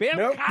 Bill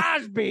Nope.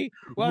 Cosby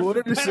was One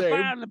the and the same.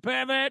 pedophile and the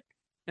pervert,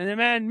 and the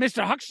man,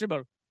 Mr.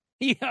 Huxtable.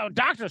 He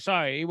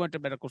went to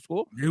medical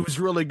school. He was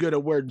really good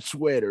at wearing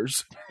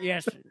sweaters.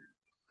 Yes,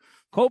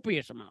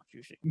 copious amounts.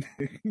 You see,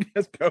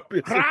 Yes,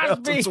 copious amounts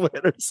of Crosby.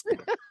 sweaters.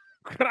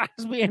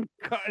 Crosby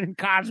and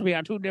Cosby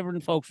are two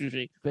different folks. You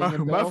see, Bing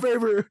and My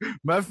Bill.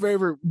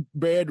 favorite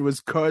band was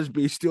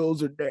Cosby,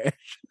 Stills, and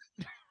Nash.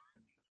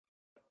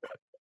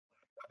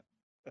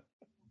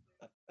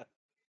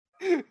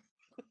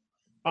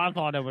 I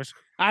thought it was.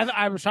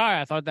 I'm sorry.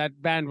 I thought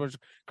that band was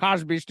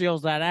Cosby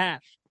Steals That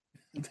Ass.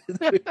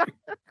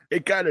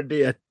 It kind of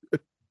did.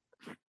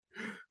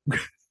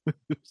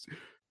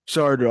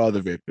 Sorry to all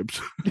the victims.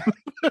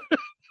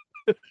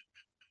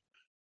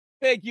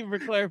 Thank you for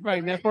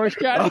clarifying that for us,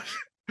 Johnny.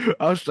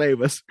 I'll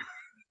save us.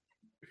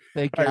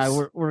 Thank All God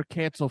right. we're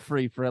cancel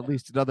free for at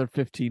least another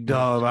 15 minutes.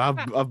 No,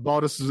 I've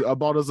bought us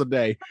a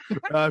day.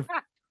 All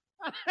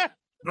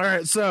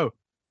right, so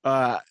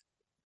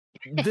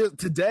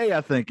today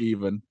I think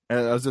even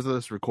as of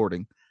this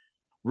recording,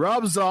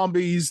 Rob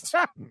Zombie's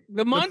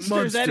The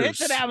Munsters. That hit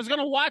Munsters. today. I was going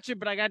to watch it,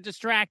 but I got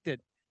distracted.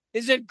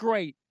 Is it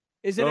great?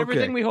 Is it Okay.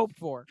 everything we hoped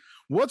for?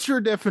 What's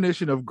your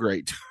definition of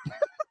great?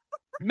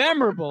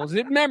 Memorable. Is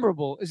it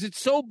memorable? Is it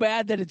so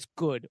bad that it's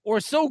good, or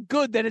so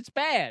good that it's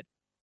bad?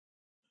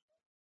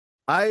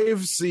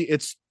 I've seen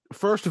it's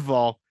first of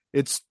all,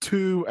 it's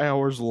 2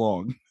 hours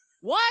long,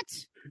 What?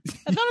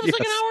 I thought it was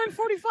like an Yes. hour and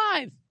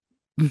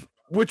 45.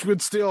 which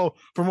would still,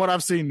 from what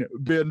I've seen,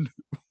 been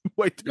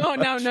way too No,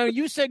 much. no.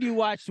 You said you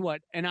watched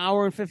what? An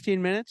hour and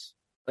 15 minutes?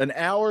 An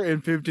hour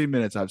and 15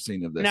 minutes I've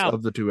seen of this, Now-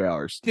 of the 2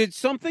 hours. Did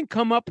something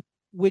come up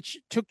which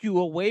took you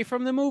away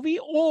from the movie,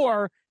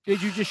 or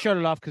did you just shut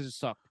it off because it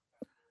sucked?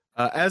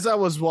 As I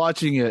was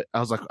watching it, I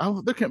was like,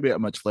 "Oh, there can't be that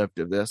much left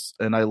of this."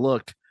 And I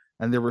looked,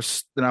 and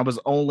I was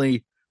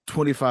only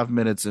 25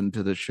 minutes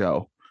into the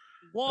show.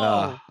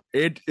 Whoa.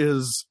 It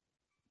is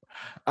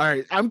all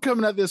right. I'm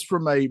coming at this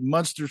from a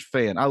Munsters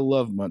fan. I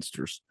love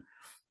Munsters,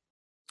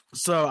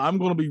 so I'm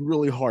going to be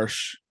really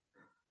harsh.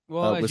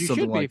 Well, with as you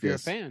something should be like if you're a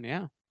this. fan,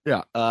 yeah.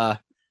 Yeah.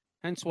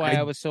 Hence why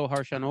I was so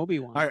harsh on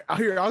Obi-Wan. All right.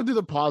 Here, I'll do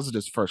the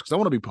positives first because I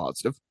want to be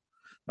positive.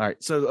 All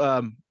right.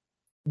 So,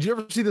 did you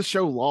ever see the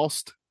show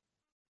Lost?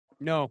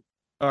 No.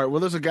 All right.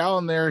 Well, there's a guy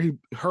on there.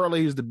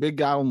 Hurley is the big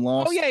guy on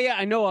Lost. Oh, yeah,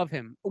 I know of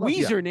him. Oh,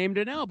 yeah. Weezer named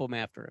an album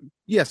after him.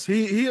 Yes,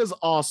 he is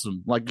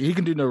awesome. Like he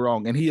can do no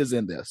wrong, and he is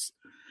in this.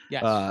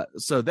 Yes.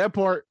 So that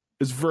part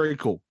is very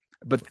cool.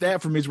 But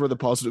that for me is where the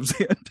positives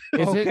end.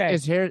 Okay.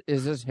 Is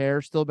his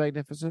hair still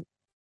magnificent?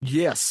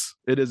 Yes,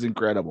 it is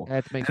incredible.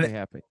 That makes me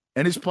happy.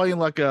 And he's playing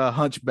like a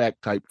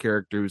hunchback type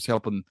character who's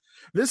helping.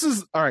 This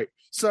is all right.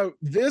 So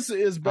this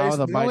is Oh,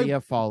 basically the mighty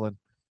have fallen.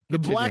 the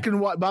black and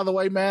white. By the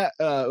way, Matt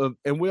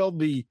and Will,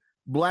 the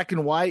black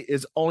and white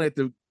is only at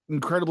the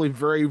incredibly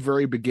very,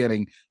 very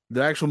beginning.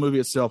 The actual movie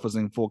itself is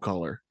in full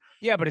color.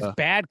 Yeah, but it's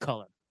bad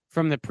color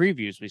from the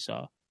previews we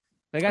saw.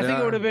 Like, I think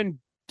Yeah. it would have been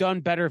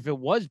done better if it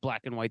was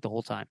black and white the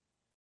whole time.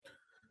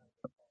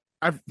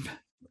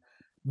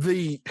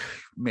 The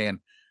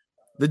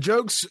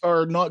jokes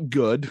are not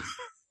good.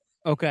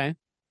 Okay.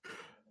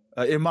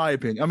 In my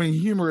opinion. I mean,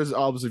 humor is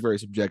obviously very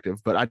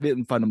subjective, but I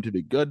didn't find them to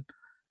be good.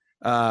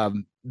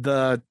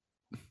 The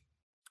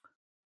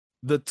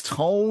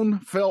tone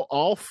fell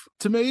off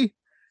to me.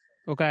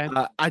 Okay.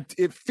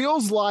 It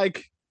feels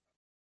like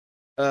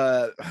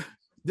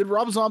did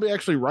Rob Zombie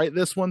actually write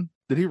this one?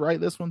 Did he write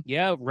this one?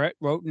 Yeah,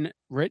 wrote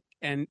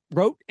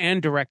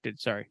and directed.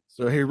 Sorry.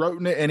 So he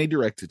wrote it and he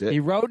directed it. He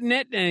wrote in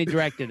it and he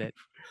directed it.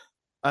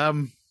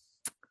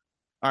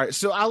 All right,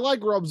 so I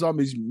like Rob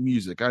Zombie's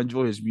music. I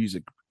enjoy his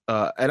music.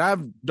 And I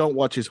don't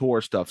watch his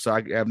horror stuff, so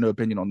I have no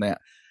opinion on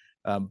that.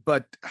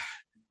 But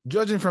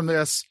judging from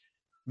this,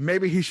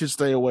 maybe he should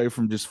stay away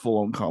from just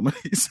full-on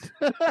comedies.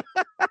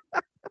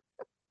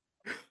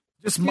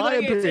 Just my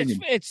Like,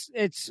 opinion.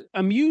 It's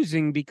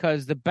amusing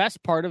because the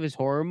best part of his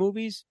horror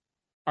movies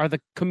are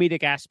the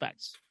comedic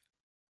aspects.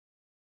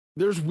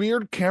 There's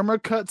weird camera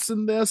cuts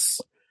in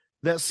this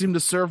that seem to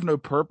serve no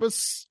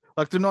purpose.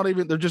 Like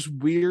they're just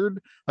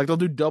weird. Like they'll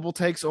do double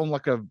takes on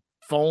like a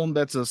phone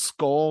that's a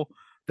skull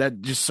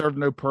that just served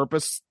no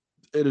purpose.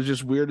 It is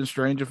just weird and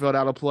strange. It felt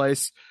out of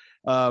place.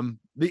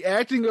 The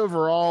acting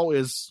overall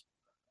is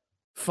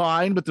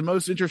fine, but the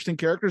most interesting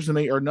characters to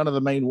me are none of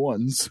the main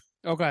ones.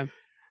 Okay.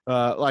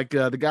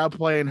 The guy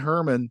playing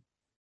Herman,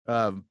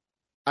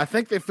 I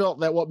think they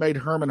felt that what made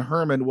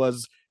Herman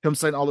was him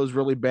saying all those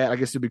really bad, I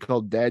guess it'd be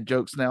called dad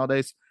jokes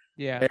nowadays.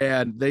 Yeah.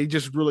 And they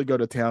just really go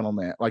to town on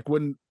that. Like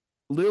when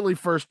Lily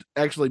first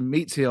actually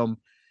meets him,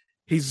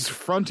 he's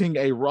fronting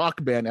a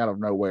rock band out of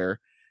nowhere,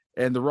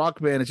 and the rock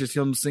band is just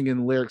him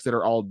singing lyrics that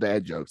are all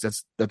dad jokes.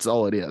 That's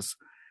all it is,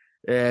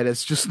 and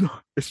it's just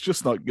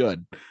not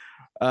good.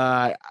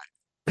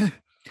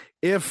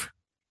 If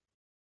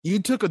you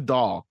took a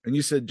doll and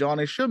you said,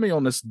 Johnny, show me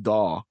on this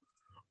doll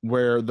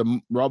where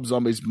the Rob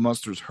Zombie's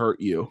Munsters hurt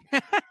you,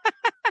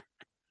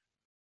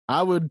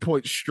 I would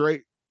point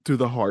straight to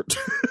the heart,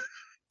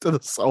 to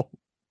the soul.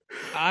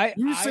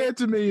 You said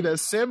to me that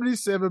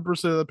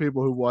 77% of the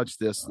people who watched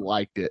this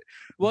liked it.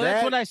 Well,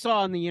 that's what I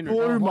saw on the internet.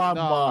 Blew my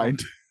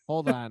mind.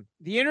 Hold on.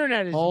 The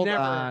internet is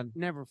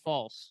never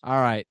false. All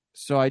right.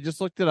 So I just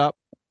looked it up.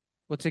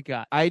 What's it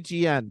got?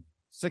 IGN,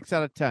 6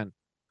 out of 10.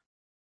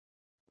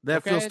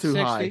 That feels too 60.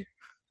 high.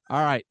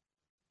 All right.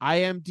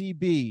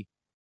 IMDb,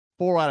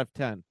 4 out of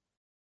 10.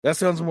 That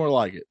sounds more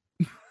like it.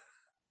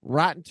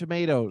 Rotten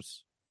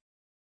Tomatoes,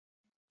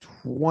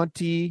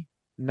 29%.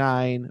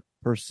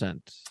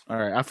 All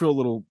right. I feel a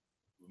little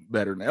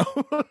better now.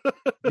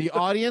 The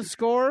audience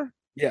score,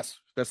 yes,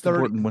 that's the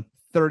important one.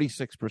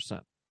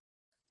 36%.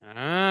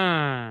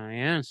 Ah,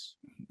 yes.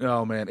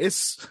 Oh, man.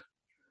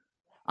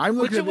 I'm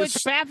looking at this.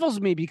 Which baffles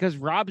me because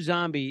Rob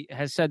Zombie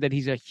has said that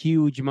he's a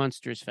huge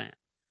Munsters fan.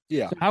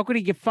 Yeah. So how could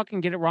he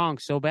fucking get it wrong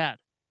so bad?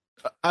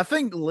 I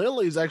think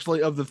Lily's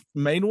actually, of the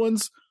main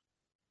ones,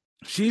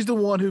 she's the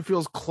one who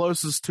feels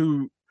closest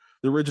to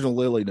the original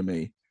Lily to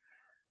me.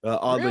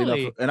 Oddly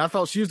enough. And I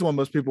thought she was the one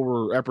most people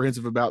were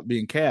apprehensive about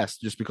being cast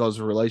just because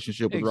of her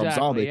relationship with Rob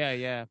Zombie.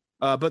 Yeah.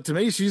 But to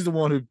me, she's the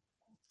one who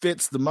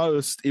fits the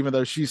most, even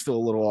though she's still a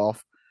little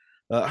off.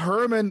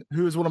 Herman,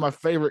 who is one of my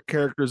favorite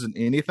characters in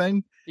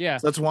anything. Yeah.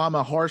 So that's why I'm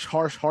a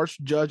harsh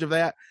judge of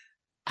that.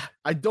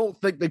 I don't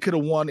think they could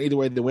have won either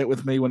way they went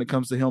with me when it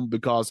comes to him,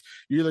 because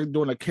you're either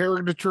doing a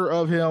caricature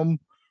of him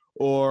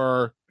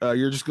or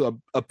you're just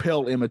a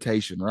pale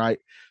imitation, right?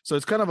 So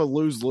it's kind of a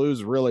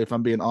lose-lose, really, if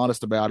I'm being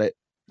honest about it.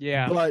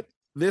 Yeah. But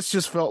this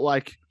just felt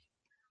like,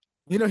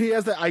 he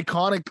has that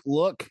iconic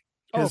look.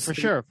 Oh, for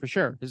sure.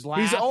 His laugh.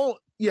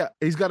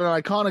 He's got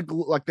an iconic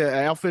look, like the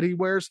outfit he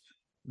wears.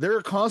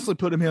 They're constantly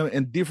putting him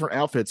in different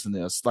outfits in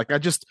this. Like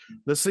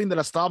the scene that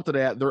I stopped it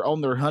at, they're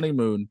on their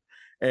honeymoon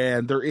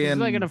and they're in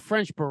like in a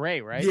French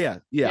beret, right?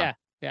 Yeah.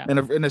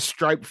 In a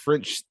striped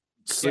French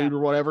suit or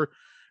whatever.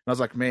 And I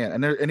was like,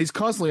 man, and he's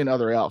constantly in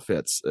other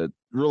outfits. It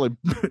really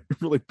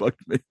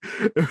bugged me.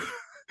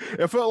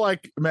 It felt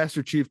like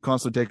Master Chief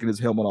constantly taking his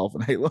helmet off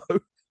in Halo.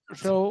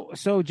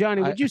 So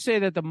Johnny, would you say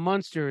that the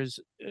Munsters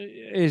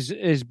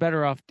is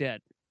better off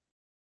dead?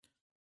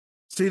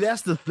 See,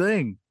 that's the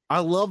thing. I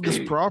love this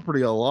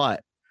property a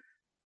lot,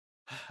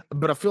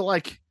 but I feel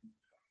like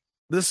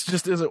this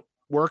just isn't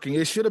working.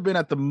 It should have been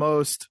at the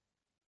most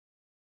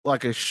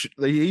like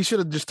he should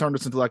have just turned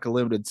this into like a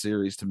limited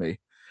series to me.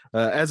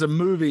 As a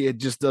movie, it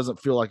just doesn't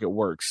feel like it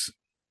works.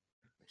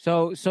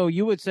 So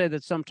you would say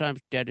that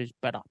sometimes dead is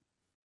better.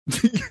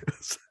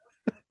 Yes.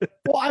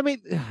 Well, I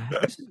mean,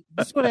 this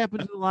is what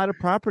happens in a lot of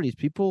properties.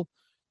 People,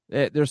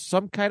 there's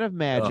some kind of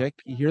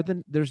magic. You hear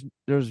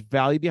there's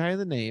value behind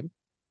the name,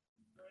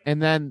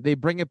 and then they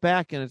bring it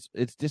back, and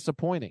it's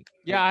disappointing.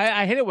 Yeah,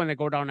 I hate it when they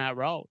go down that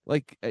road.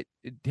 Like I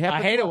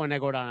hate it when they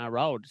go down that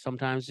road.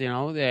 Sometimes they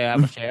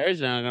have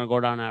shares and they're gonna go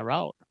down that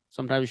road.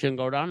 Sometimes you shouldn't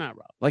go down that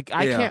road. Like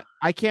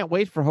I can't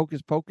wait for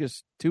Hocus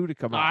Pocus 2 to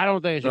come out. I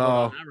don't think it should go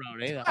down that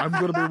road either.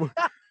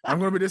 I'm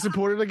gonna be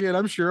disappointed again,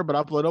 I'm sure, but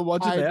I plan on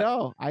watching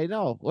that. I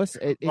know.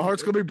 Listen, my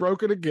heart's gonna be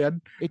broken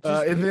again.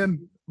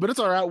 But it's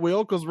all right,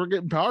 Will, because we're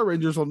getting Power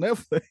Rangers on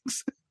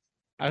Netflix.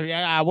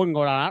 I wouldn't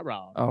go down that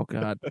road. Oh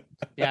God.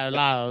 Yeah, a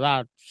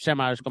lot of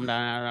semis come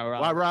down that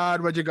road. What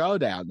road would you go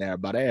down there,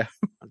 buddy?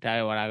 I'll tell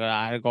you what,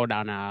 I go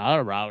down that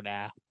other road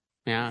there.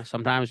 Yeah,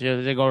 sometimes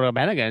they go to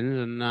Bennigan's,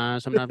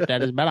 and sometimes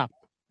that is better.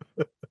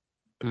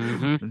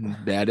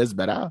 Mm-hmm. That is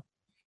better.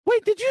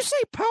 Wait, did you say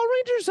Power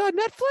Rangers on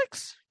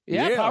Netflix?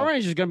 Yeah, Power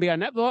Rangers is going to be on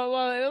Netflix.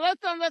 Well,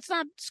 let's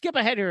not skip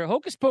ahead here.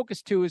 Hocus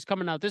Pocus 2 is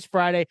coming out this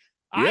Friday.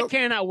 Yep. I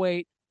cannot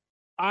wait.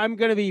 I'm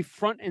going to be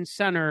front and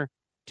center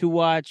to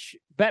watch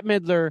Bette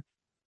Midler,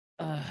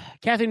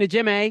 Kathy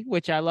Najimy,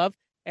 which I love,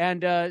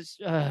 and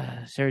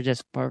Sarah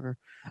Jessica Parker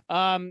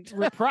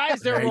reprise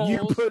their roles.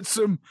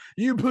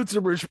 You put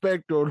some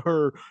respect on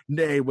her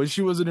name. When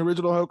she was in the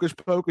original Hocus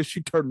Pocus,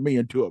 she turned me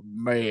into a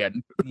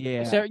man.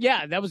 Yeah. So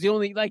that was the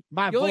only good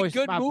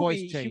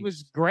movie. She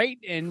was great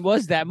and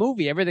was that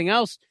movie. Everything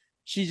else,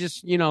 she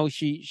just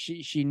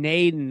she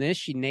neighed in this,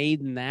 she neighed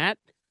in that,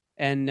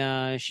 and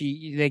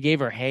they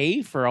gave her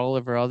hay for all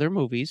of her other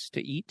movies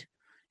to eat,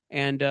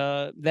 and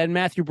then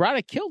Matthew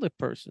Broderick killed a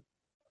person.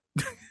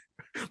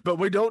 But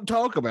we don't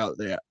talk about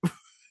that.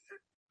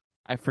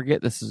 I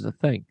forget this is a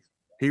thing.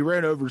 He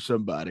ran over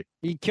somebody.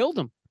 He killed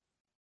him.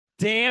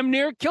 Damn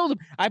near killed him.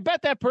 I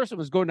bet that person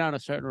was going down a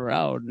certain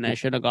road, and they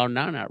should have gone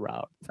down that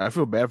road. I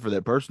feel bad for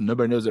that person.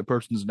 Nobody knows that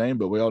person's name,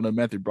 but we all know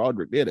Matthew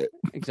Broderick did it.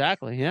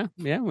 Exactly. Yeah,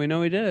 we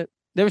know he did it.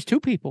 There was two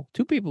people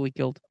he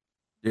killed.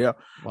 Yeah.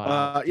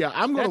 Wow. I'm going to watch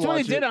it. That's what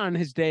he did on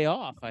his day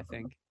off, I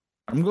think.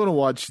 I'm going to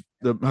watch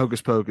the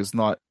Hocus Pocus,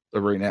 not a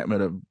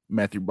reenactment of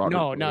Matthew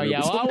Broderick. No,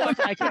 yeah. Well,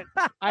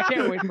 I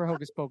can't wait for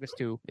Hocus Pocus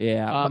 2.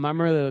 Yeah.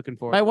 I'm really looking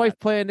forward. My wife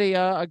planned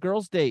a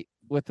girls' date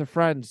with her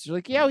friends. She's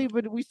like, "Yeah,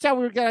 we said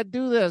we were gonna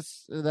do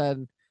this," and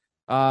then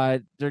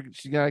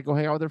she's gonna go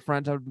hang out with her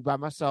friends. I would be by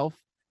myself,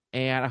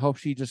 and I hope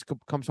she just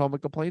comes home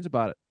and complains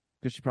about it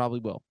because she probably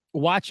will.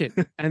 Watch it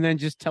and then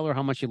just tell her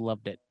how much you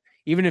loved it,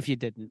 even if you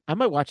didn't. I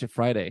might watch it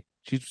Friday.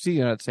 She's seeing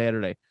it on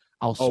Saturday.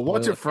 I'll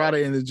watch it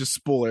Friday and then just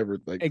spoil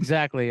everything.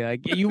 Exactly.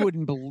 Like you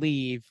wouldn't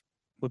believe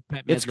what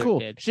Bette Midler It's cool.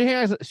 did.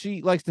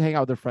 She likes to hang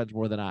out with her friends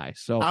more than I.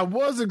 So I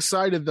was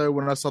excited though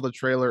when I saw the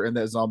trailer and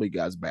that zombie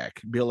guy's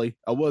back, Billy.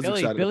 I was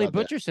excited. Billy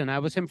about Butcherson. I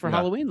was him for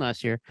Halloween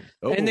last year,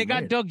 that. and they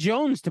got Doug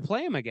Jones to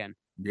play him again.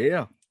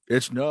 Yeah,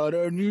 it's not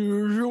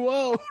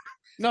unusual.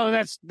 No,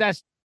 that's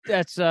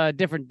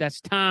different.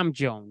 That's Tom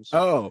Jones.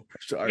 Oh,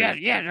 sorry.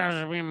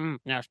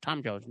 That's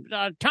Tom Jones.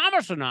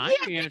 Thomas and I.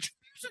 Yeah,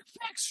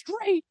 facts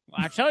straight.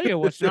 I tell you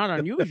what's not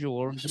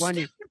unusual is when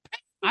you.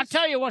 I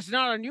tell you what's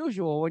not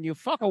unusual when you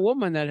fuck a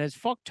woman that has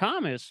fucked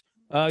Thomas.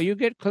 You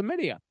get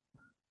chlamydia.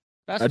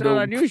 That's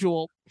not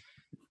unusual.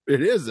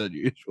 It is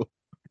unusual.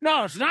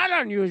 No, it's not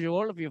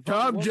unusual if you.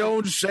 Tom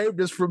Jones saved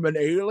us from an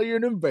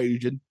alien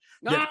invasion.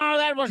 No,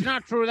 that was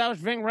not true. That was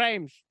Ving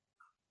Rhames.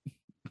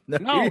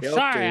 No,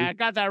 sorry, I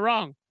got that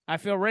wrong. I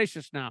feel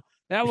racist now.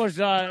 That was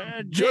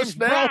James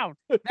Brown.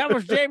 That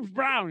was James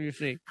Brown, you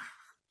see.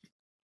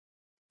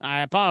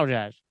 I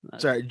apologize.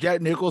 Sorry, Jack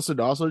Nicholson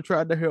also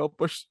tried to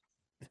help us.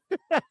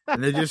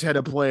 And they just had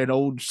to play an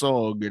old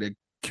song and it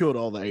killed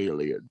all the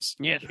aliens.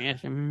 Yes.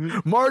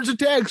 Mm-hmm. Mars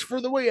Attacks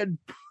for the win.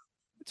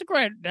 That's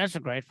a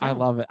great film. I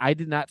love it. I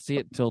did not see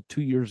it until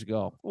 2 years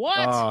ago.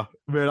 What?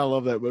 Man, I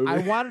love that movie. I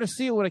wanted to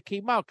see it when it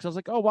came out because I was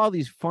like, oh, wow,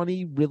 these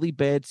funny, really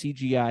bad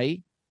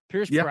CGI.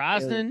 Pierce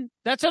Brosnan.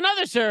 That's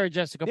another Sarah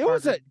Jessica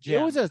Parker.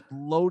 It was a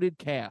loaded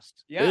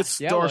cast. Yeah, it's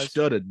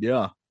star-studded.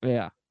 Yeah.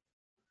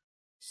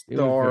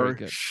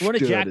 Star-studded. One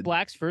of Jack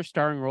Black's first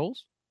starring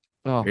roles.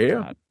 Oh, yeah.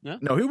 God. Yeah.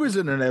 No, he was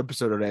in an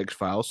episode of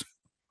X-Files.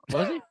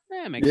 Was he?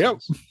 Yeah, makes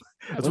sense.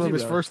 That's one of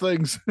his first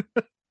things.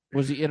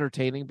 Was he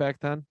entertaining back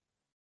then?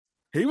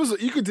 He was.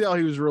 You could tell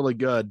he was really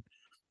good,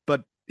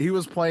 but he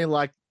was playing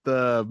like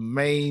the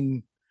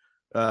main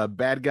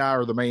bad guy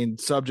or the main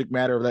subject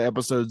matter of the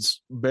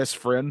episode's best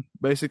friend,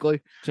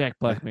 basically. Jack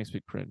Black makes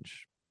me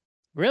cringe.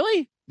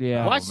 Really?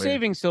 Yeah. Watch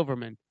Saving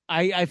Silverman.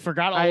 I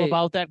forgot all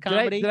about that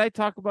comedy. Did I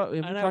talk about?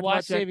 And I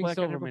watched Saving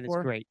Silverman. It's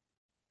great.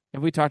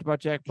 Have we talked about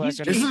Jack Black?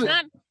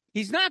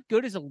 He's not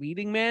good as a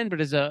leading man, but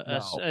as a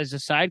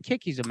sidekick,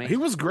 he's amazing. He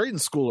was great in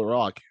School of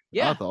Rock.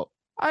 Yeah, I thought.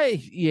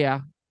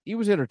 He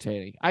was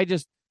entertaining.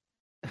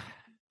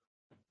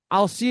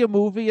 I'll see a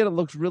movie and it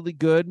looks really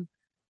good,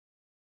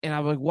 and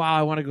I'm like, wow,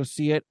 I want to go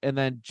see it. And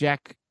then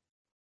Jack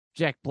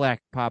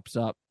Black pops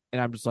up,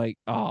 and I'm just like,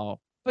 oh.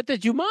 But the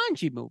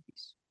Jumanji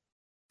movies,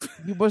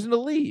 he wasn't a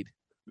lead.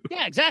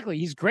 Yeah, exactly.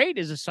 He's great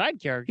as a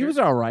side character. He was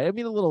all right. I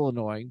mean, a little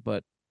annoying,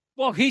 but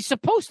well, he's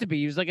supposed to be.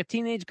 He was like a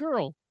teenage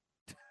girl.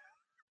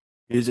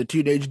 He's a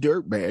teenage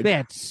dirtbag.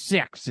 That's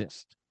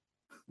sexist.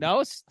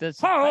 No, that's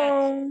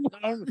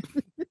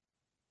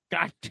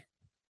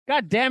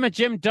God damn it,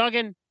 Jim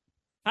Duggan.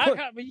 How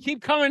come you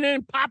keep coming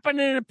in, popping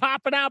and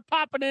popping out,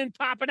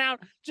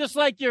 just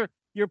like your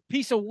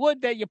piece of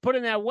wood that you put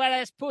in that wet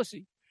ass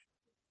pussy.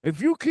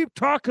 If you keep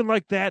talking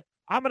like that,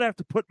 I'm gonna have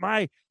to put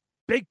my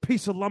big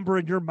piece of lumber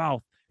in your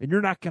mouth, and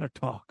you're not gonna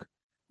talk.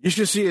 You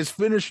should see his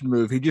finishing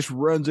move. He just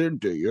runs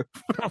into you.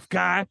 Tough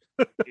guy.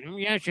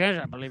 Yes,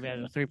 I believe he has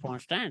a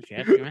 3-point stance.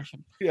 Yes.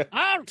 Yeah.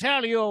 I'll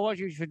tell you what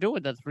you should do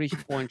with the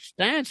 3-point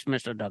stance,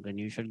 Mr. Duggan.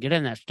 You should get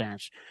in that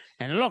stance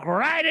and look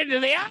right into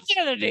the eye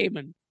of the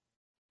demon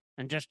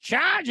and just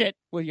charge it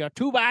with your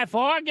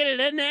 2x4, get it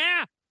in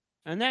there,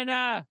 and then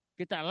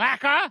get that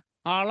lacquer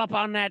all up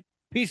on that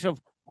piece of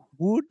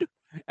wood,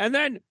 and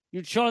then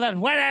you'd show that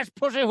wet-ass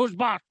pussy who's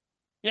boss.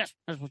 Yes,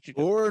 that's what you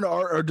do.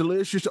 Or a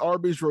delicious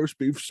Arby's roast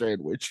beef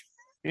sandwich.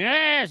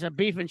 Yes, a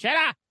beef and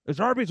cheddar. Is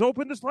Arby's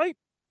open this late?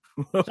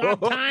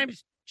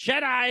 Sometimes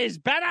cheddar is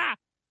better.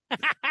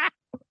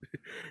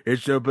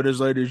 It's open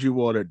as late as you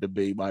want it to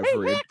be, my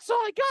friend. Hacksaw,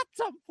 I got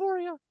something for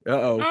you.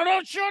 Uh-oh. No,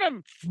 don't shoot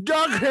him.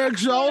 Duck,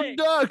 Hacksaw,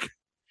 duck.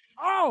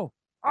 Oh,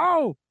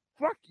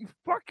 fuck you,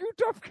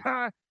 tough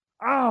guy.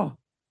 Oh,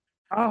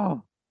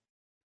 God.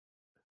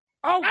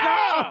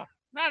 Oh,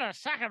 not a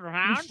second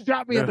round. You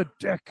shot me in the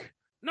dick.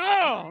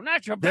 No,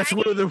 not your baggie. That's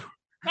one of the...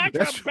 Not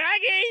your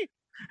baggie.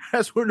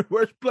 That's one of the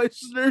worst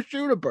places to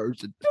shoot a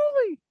person.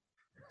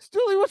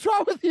 Stewie, what's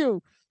wrong with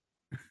you?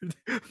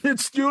 Did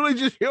Stewie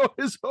just hear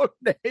his own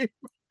name?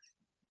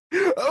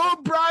 Oh,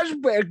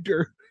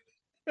 prospector.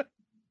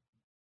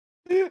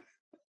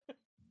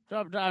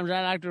 Sometimes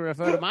I like to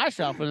refer to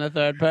myself in the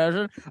third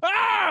person.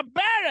 Oh,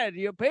 Barrett,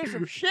 you piece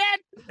of shit.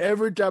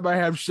 Every time I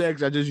have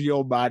sex, I just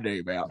yell my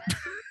name out.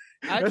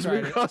 That's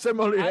because I'm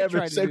only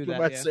having sex with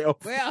myself.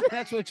 Yeah. Well,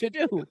 that's what you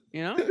do,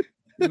 you know?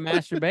 You're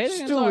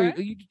masturbating. Stewie,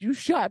 right. you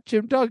shot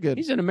Jim Duggan.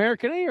 He's an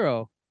American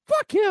hero.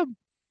 Fuck him.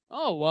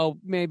 Oh, well,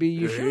 maybe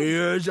you should.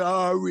 Here's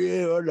our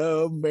real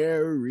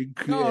American.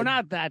 No,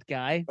 not that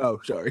guy. Oh,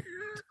 sorry.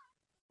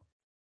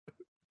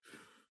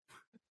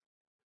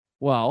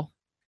 Well,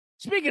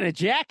 Speaking of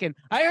jacking,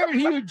 I heard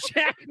Hugh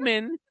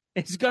Jackman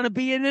is going to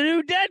be in the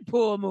new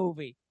Deadpool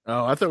movie.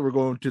 Oh, I thought we were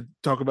going to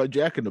talk about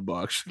Jack in the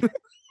Box.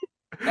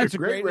 That's a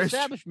great rest-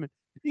 establishment.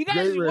 You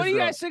guys, great what do you restaurant.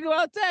 guys think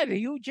about that?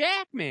 Hugh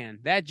Jackman,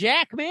 that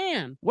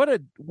Jackman. what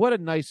a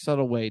nice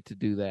subtle way to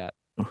do that.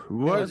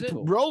 What Was it?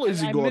 role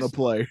is he I going to missed-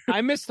 play?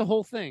 I missed the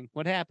whole thing.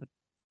 What happened?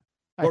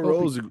 I What hope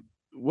role is he?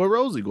 What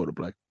role is he going to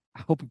play?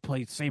 I hope he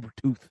played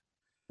Sabretooth.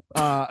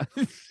 That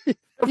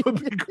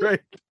would be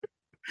great.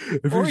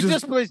 If Or he's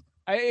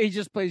he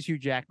just plays Hugh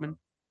Jackman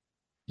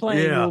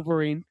playing Yeah.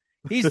 Wolverine.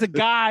 He's the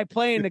guy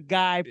playing the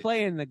guy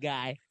playing the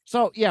guy.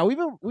 So yeah, we've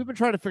been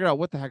trying to figure out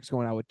what the heck's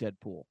going on with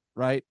Deadpool,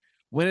 right?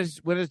 When is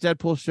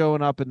Deadpool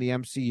showing up in the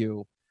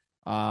MCU?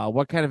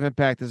 What kind of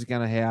impact is it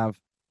going to have?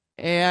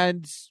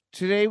 And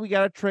today we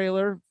got a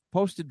trailer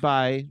posted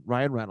by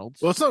Ryan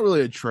Reynolds. well, it's not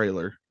really a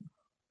trailer.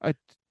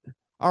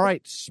 All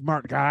right,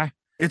 smart guy.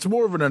 It's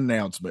more of an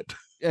announcement.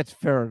 That's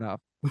fair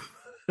enough.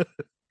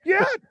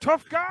 Yeah,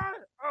 tough guy.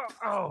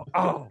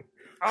 Oh.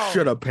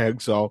 Shut up,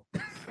 Hacksaw.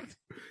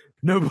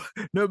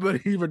 Nobody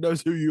even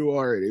knows who you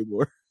are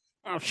anymore.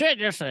 Oh shit,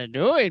 yes they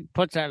do. He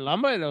puts that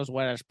lumber in those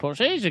wet ass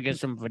pussies and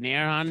gets some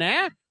veneer on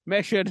there.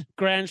 Makes it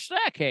grand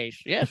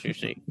staircase. Yes, you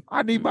see.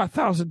 I need my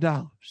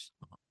 $1,000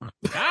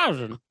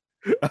 $1,000.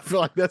 I feel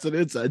like that's an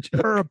inside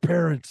joke. per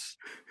appearance.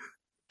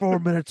 4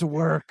 minutes of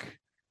work.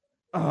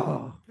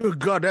 Oh. Oh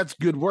God, that's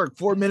good work.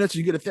 4 minutes,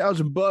 you get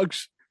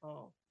 $1,000.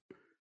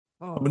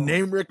 Oh.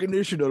 Name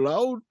recognition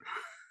alone.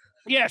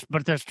 Yes,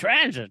 but there's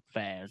transit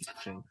fares.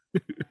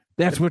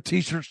 That's what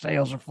t-shirt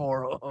sales are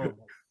for. Oh.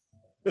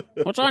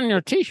 What's on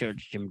your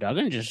t-shirts, Jim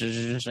Duggan? Just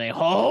say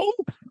ho?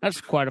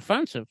 That's quite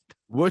offensive.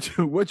 What's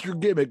your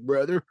gimmick,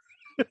 brother?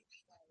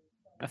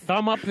 A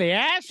thumb up the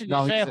ass and you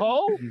No, say he's-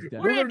 ho? he's dead.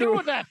 What do you do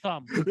with that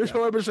thumb? This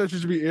whole episode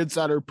should be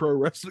insider pro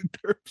wrestling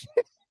terms.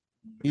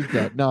 He's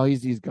dead. No,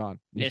 he's gone.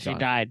 He's Yes, he gone.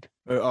 died.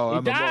 Oh, He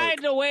I'm a died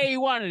mark. the way he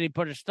wanted. He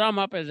put his thumb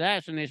up his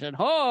ass and he said,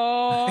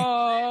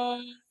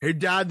 ho. He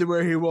died the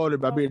way he wanted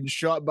by being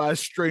shot by a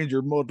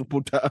stranger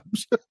multiple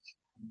times.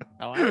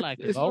 Oh, I like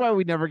it. This is why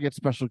we never get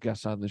special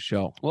guests on the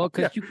show. Well,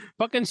 because you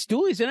fucking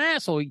Stooley's an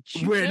asshole. He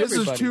shoots Wait, this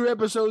is everybody. 2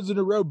 episodes in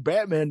a row.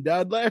 Batman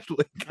died last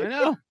week. I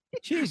know.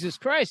 Jesus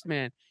Christ,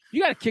 man.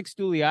 You got to kick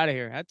Stooley out of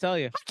here. I tell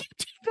you.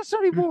 That's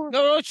not anymore.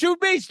 No, don't shoot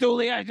me,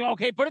 Stooley.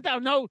 Okay, put it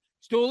down. No,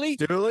 Stooley.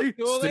 Stooley?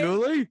 Stooley?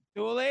 Stooley?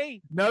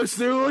 Stooley. No,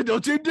 Stooley,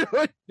 don't you do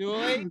it.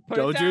 Stooley. Put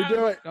Don't it you down.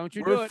 do it. Don't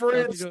you do We're it. Don't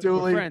friends, you do it.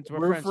 Stooley. We're friends.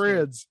 We're Stooley.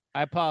 friends.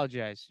 I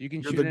apologize. You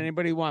can You're shoot the-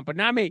 anybody you want, but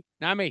not me.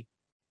 Not me.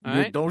 All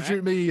You right? don't All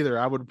shoot me either.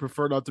 I would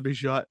prefer not to be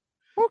shot.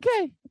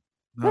 Okay.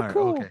 All right,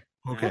 cool. Okay.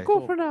 Okay. We're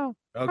cool for now.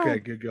 Okay.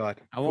 Good God.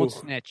 I won't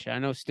Cool. snitch. I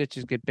know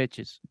stitches get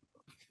bitches.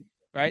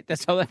 Right?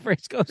 That's how that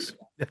phrase goes.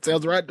 That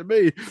sounds right to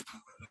me.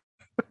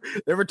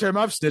 Every time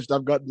I've snitched,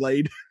 I've gotten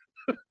laid.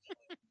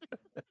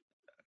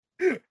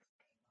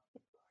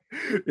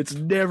 It's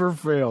never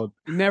failed.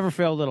 Never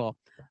failed at all.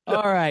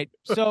 All right.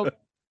 So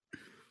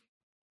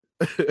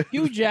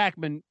Hugh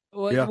Jackman,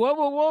 what, Yeah. what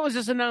was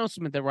this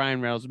announcement that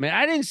Ryan Reynolds made?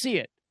 I didn't see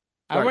it.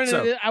 I Right,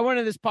 went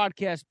into this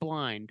podcast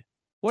blind.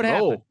 What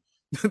happened?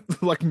 Oh,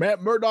 like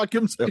Matt Murdock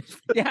himself.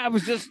 Yeah, I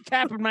was just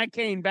tapping my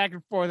cane back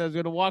and forth. I was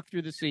going to walk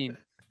through the scene.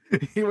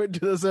 He went to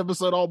this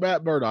episode all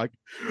Matt Murdock.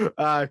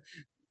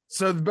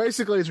 So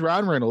basically, it's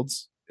Ryan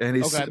Reynolds, and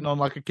he's Okay. sitting on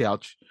like a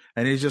couch,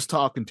 and he's just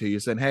talking to you,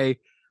 saying, "Hey,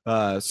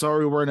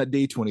 sorry, we're in at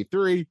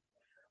D23,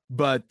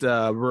 but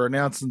we're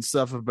announcing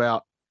stuff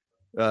about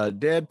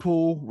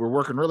Deadpool. We're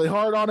working really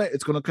hard on it.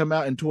 It's going to come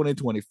out in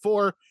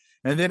 2024."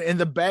 And then in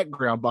the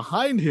background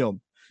behind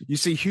him, you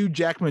see Hugh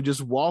Jackman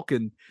just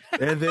walking,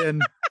 and then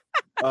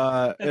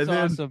That's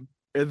awesome.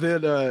 and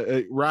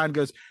then Ryan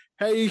goes,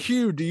 "Hey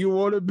Hugh, do you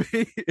want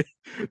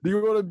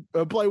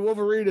to play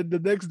Wolverine in the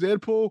next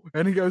Deadpool?"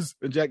 And he goes,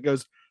 and Jack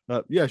goes,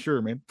 "Yeah,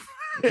 sure, man."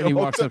 And he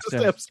walks up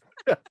the upstairs.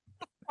 steps.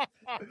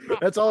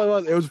 That's all it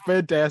was. It was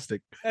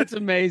fantastic. That's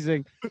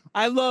amazing.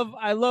 I love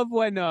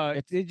when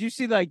did you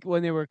see like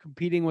when they were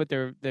competing with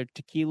their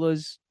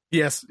tequilas?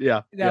 Yes,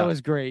 yeah, That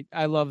was great.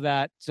 I love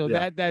that. So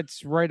Yeah.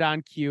 that's right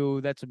on cue.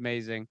 That's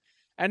amazing.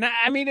 And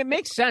I mean, it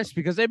makes sense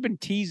because they've been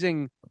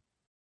teasing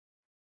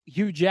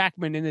Hugh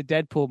Jackman in the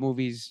Deadpool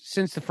movies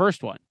since the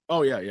first one.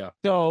 Oh yeah.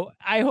 So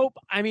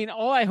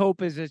all I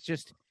hope is it's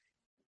just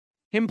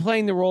him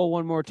playing the role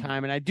one more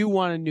time. And I do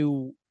want a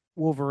new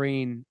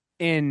Wolverine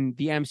in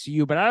the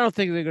MCU, but I don't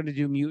think they're going to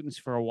do mutants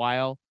for a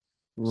while.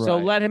 So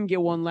Right. let him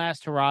get one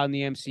last hurrah in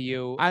the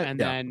MCU and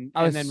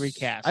then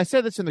recast. I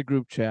said this in the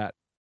group chat,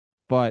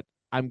 but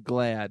I'm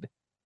glad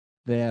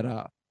that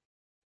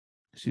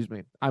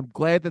I'm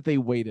glad that they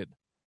waited.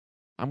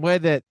 I'm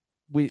glad that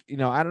I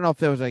don't know if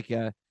there was like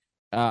a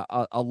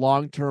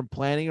long-term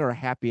planning or a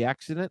happy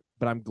accident,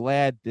 but I'm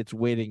glad it's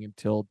waiting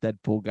until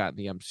Deadpool got in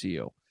the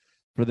MCU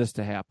for this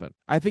to happen.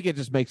 I think it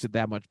just makes it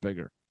that much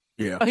bigger.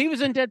 Yeah. Oh, he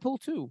was in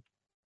Deadpool too.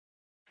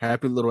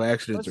 Happy little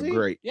accidents Was are he?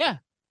 great. Yeah.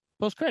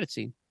 Post-credit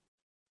scene.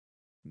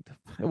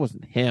 It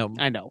wasn't him.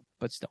 I know,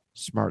 but still.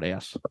 Smart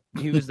ass.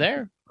 He was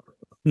there.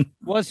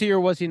 Was he or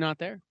was he not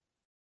there?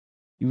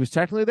 He was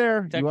technically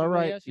there. You Technically, are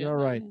right. yes, You yes. are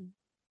right.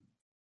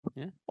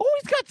 Oh,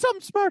 he's got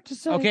something smart to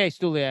say. Okay,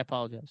 Stooley, I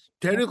apologize.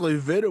 Technically,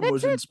 Venom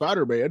was in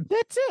Spider-Man.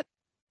 That's it.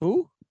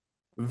 Who?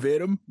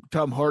 Venom,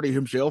 Tom Hardy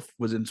himself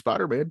was in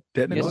Spider-Man.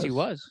 Technically. Yes, he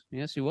was.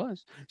 Yes, he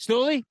was.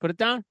 Stooley, put it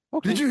down.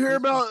 Okay. Did you hear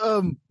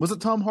about? Was it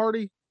Tom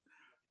Hardy?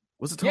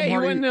 Was it Tom Yeah, he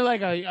Hardy? went into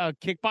like a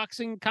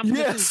kickboxing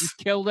competition and Yes. just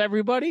killed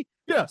everybody.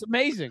 Yeah. It's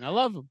amazing. I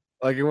love him.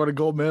 Like he won a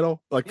gold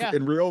medal, like Yeah.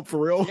 in real, for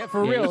real. Yeah,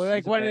 for Yeah, real. he's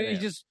Like a when he badass.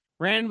 just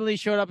randomly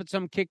showed up at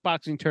some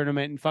kickboxing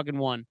tournament and fucking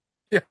won.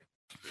 That's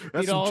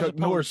beat some all his Chuck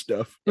Norris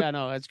opponents. stuff. Yeah,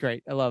 no, that's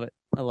great. I love it.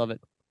 I love it.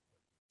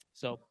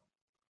 So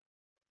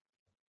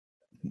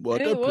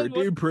What Hey, a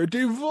what-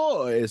 pretty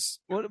voice.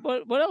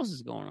 what else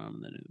is going on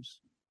in the news?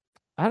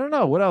 I don't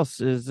know. What else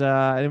is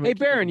Hey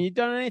Baron, you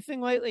done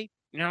anything lately?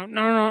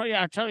 No.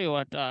 Yeah, I'll tell you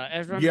what,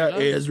 Ezra. Yeah,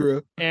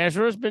 Ezra.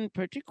 Ezra's been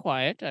pretty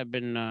quiet. I've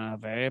been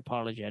very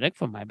apologetic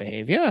for my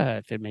behavior.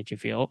 If it made you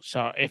feel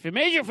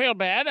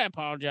bad, I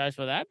apologize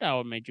for that. How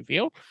it made you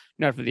feel,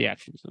 not for the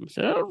actions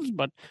themselves,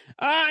 but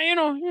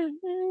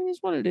it's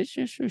what it is.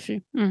 Yes, sure.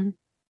 Mm-hmm.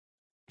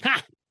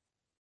 Ha!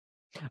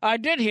 I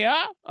did hear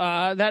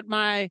that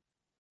my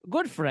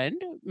good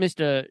friend,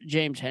 Mr.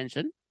 James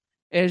Henson,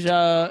 is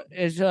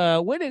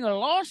winning a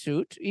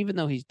lawsuit, even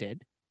though he's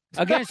dead,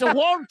 against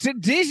Walt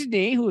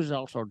Disney, who is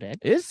also dead.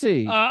 Is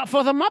he?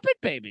 For the Muppet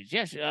Babies,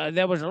 yes.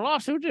 There was a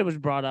lawsuit that was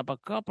brought up a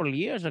couple of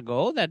years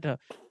ago that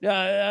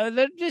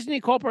the Disney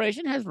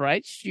Corporation has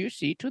rights, you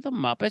see, to the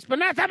Muppets, but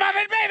not the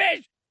Muppet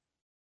Babies.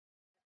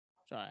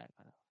 So I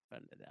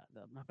offended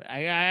the Muppet.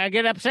 I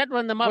get upset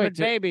when the Muppet Wait,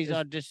 Babies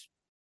are just.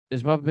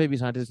 Is Muppet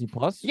Babies on Disney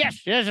Plus?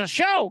 Yes, there's a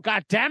show.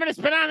 God damn it, it's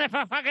been on there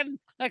for fucking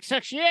like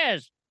 6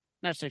 years.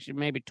 Not 6 years,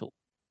 maybe 2. But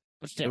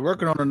They're still,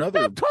 working on another.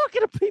 Stop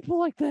talking to people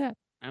like that.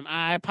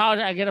 I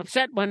apologize. I get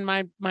upset when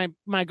my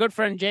good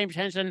friend James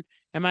Henson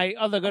and my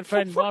other good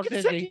friend Walt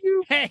Fucking sick Disney. of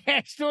you.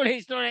 Hey,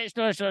 story.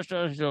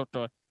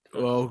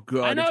 Oh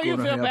God! I know it's you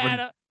gonna feel happen.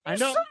 bad. I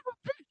know.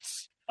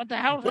 What the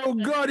hell? Oh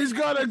God! He's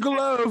got a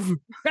glove.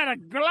 Got a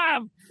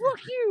glove. Fuck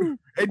you.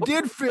 It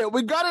did fit.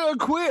 We got to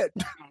acquit.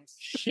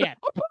 Shit.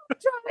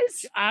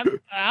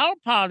 I'll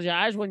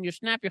apologize when you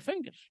snap your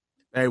fingers.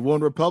 Hey,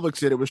 One Republic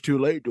said it was too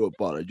late to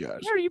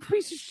apologize. Are you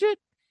piece of shit?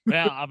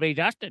 Well, I'll be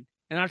dusted.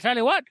 And I'll tell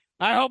you what,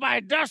 I hope I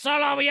dust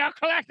all over your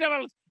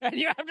collectibles and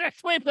you have to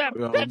sweep them.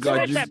 Oh, Then God,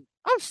 sweep you- them.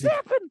 I'm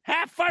snapping.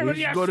 Have fun with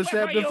He's your going to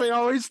snap Swiffer, the you- finger.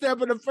 Oh, he's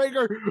snapping the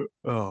finger.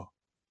 Oh,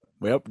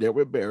 well, there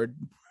we're buried.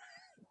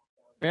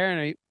 Baron,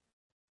 are you...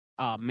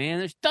 Oh, man,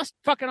 there's dust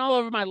fucking all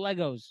over my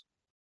Legos.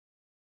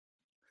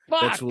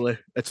 Fuck.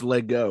 That's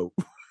Lego.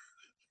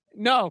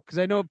 No, because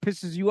I know it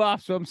pisses you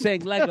off, so I'm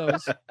saying Legos.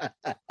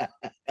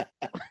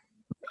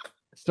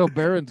 So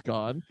Baron's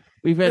gone.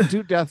 We've had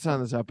 2 deaths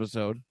on this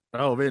episode.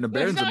 Oh man, the He's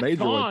Baron's a not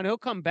major gone. one. He'll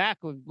come back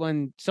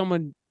when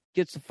someone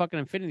gets the fucking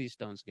Infinity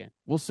Stones again.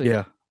 We'll see.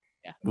 Yeah,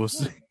 Yeah. we'll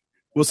see.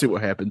 We'll see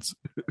what happens.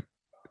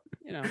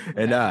 You know.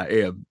 And I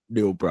am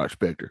Neil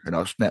Prospector, and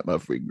I'll snap my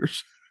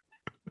fingers,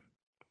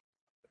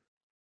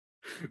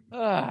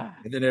 Ah,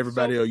 and then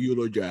everybody will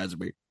eulogize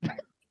me.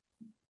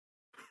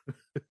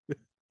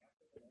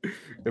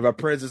 And my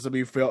presence will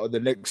be felt in the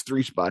next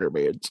 3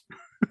 Spider-Mans.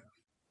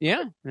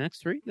 yeah, that's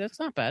 3. That's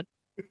not bad.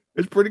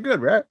 It's pretty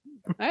good, right?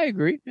 I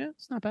agree. Yeah,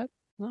 it's not bad.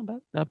 Not bad.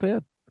 Not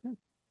bad.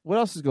 What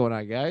else is going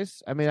on,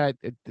 guys? I mean, I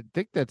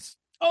think that's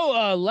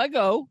Oh,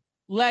 Legos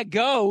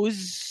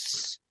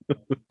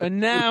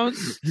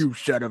announced You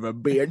son of a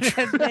bitch.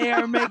 that they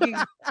are making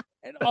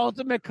an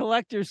Ultimate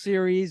Collector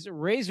Series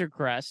Razor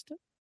Crest.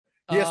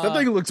 Yes, that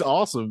thing looks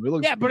awesome. It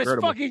looks Yeah, but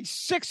incredible. it's fucking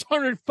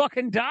 $600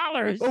 fucking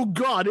dollars. Oh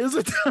God, is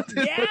it?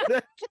 Yeah.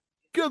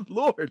 Good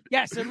Lord.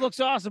 Yes, it looks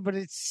awesome, but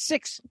it's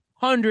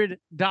 $600.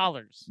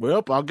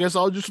 Well, I guess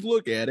I'll just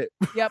look at it.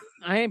 Yep,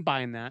 I ain't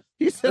buying that.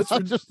 he says. That's I'll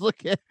just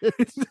look at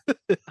it.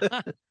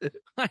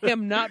 I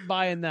am not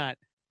buying that.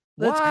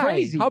 That's Why?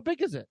 crazy. How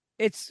big is it?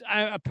 It's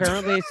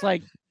apparently it's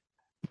like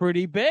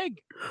pretty big.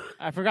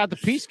 I forgot the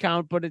piece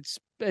count, but it's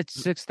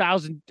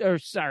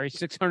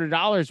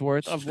 $600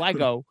 worth of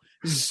Lego.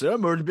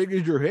 Some are as big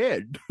as your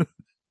head.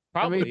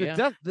 Probably, I mean,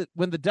 yeah.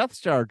 when the Death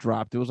Star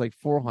dropped, it was like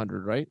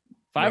 400, right?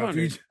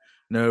 500.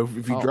 No,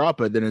 if you Oh. drop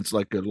it, then it's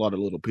like a lot of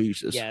little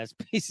pieces. Yeah, it's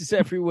pieces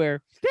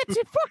everywhere. That's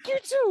it. Fuck you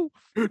too.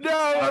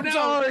 No, I'm no,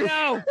 sorry.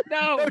 No,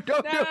 Don't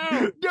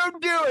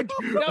do it.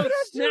 Don't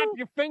snap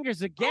your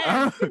fingers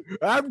again.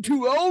 I'm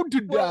too old to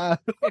die.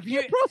 If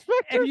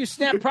you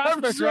snap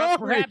Prospector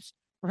up,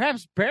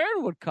 perhaps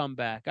Baron would come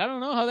back. I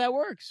don't know how that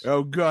works.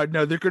 Oh God,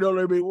 no, there could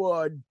only be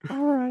one. All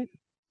right.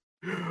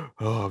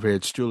 Oh man,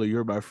 Julie,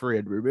 you're my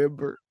friend.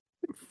 Remember,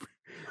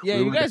 Yeah, we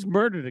you were- guys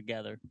murder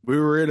together. we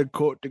were in a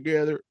court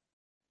together.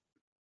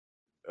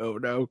 Oh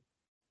no,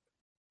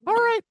 All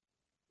right.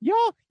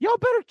 Y'all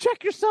better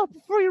check yourself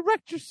before you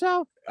wreck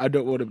yourself. I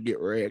don't want to get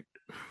wrecked.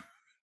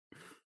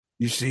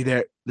 You see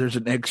that? There's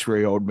an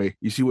X-ray on me.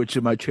 You see what's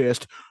in my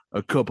chest?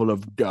 A couple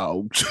of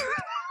dogs.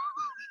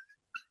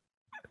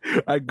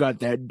 I got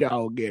that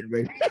dog in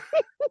me.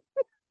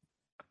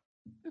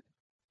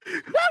 No,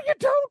 you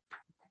don't.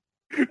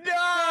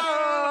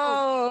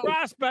 No!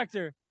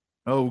 Prospector.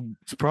 Oh,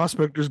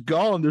 Prospector's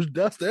gone. There's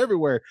dust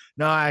everywhere.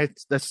 No,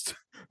 that's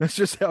That's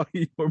just how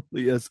he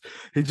normally is.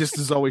 He just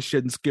is always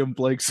shedding skin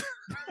flakes.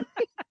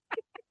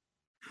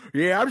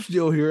 Yeah, I'm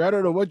still here. I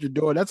don't know what you're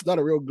doing. That's not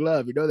a real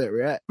glove. You know that,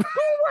 right? Go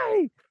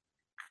away.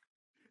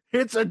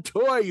 It's a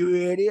toy, you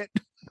idiot.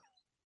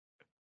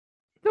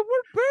 Then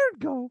where'd Baird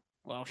go?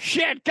 Well,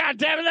 shit, goddammit,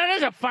 that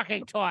is a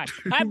fucking toy.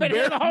 I've been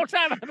here the whole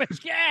time. I've been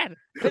scared.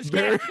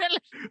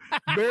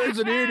 Bear's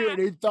an idiot.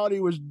 He thought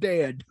he was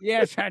dead.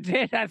 Yes, I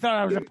did. I thought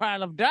I was a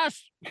pile of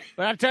dust.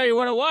 But I'll tell you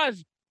what it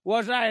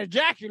was I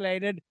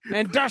ejaculated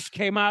and dust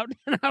came out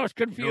and I was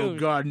Oh, confused.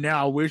 God,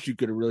 now I wish you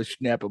could have really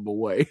snapped him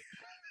away.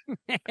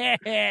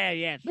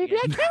 Yes. Maybe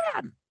I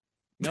can.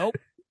 Nope.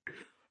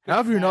 How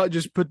have you not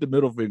just put the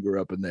middle finger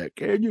up in that?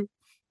 Can you?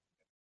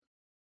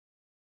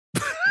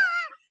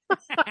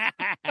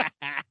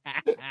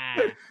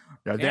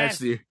 Now that's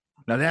the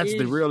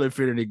real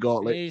Infinity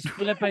Gauntlet. He's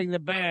flipping the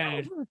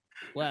bird.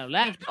 Well,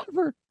 that's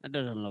over. That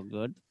doesn't look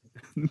good.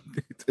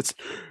 It's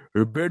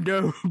bend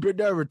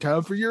over.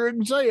 Time for your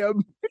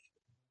exam.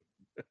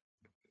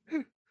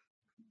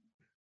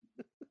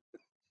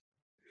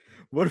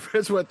 What if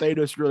that's what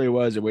Thanos really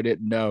was and we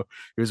didn't know?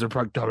 He was a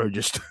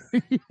proctologist.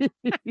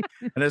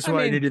 And that's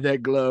why he needed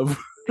that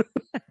glove.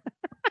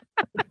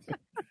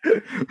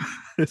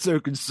 So he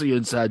can see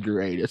inside your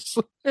anus.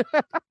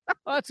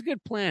 Oh, it's a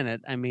good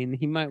planet. I mean,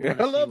 he might.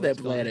 I love that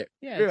planet.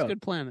 Yeah, it's a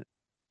good planet.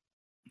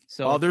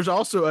 So, there's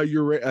also a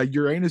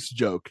Uranus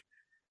joke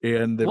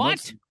in the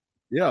what?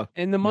 Yeah,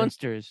 in the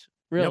Munsters,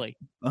 really?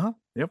 Yep.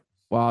 Yep.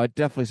 Wow, it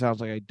definitely sounds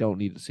like I don't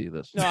need to see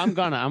this. No, I'm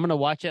gonna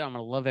watch it. I'm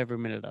gonna love every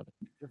minute of it.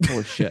 You're full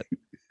of shit.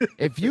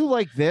 If you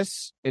like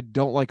this and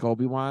don't like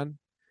Obi-Wan,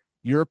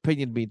 your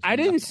opinion means I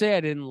nothing. didn't say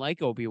I didn't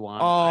like Obi-Wan.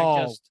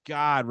 Oh,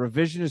 God,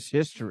 revisionist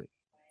history.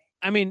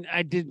 I mean,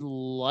 I did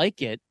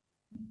like it,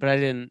 but I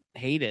didn't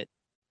hate it.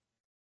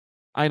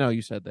 I know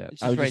you said that.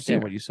 It's I was just right just saying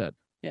there. what you said.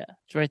 Yeah,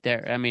 it's right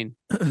there. I mean,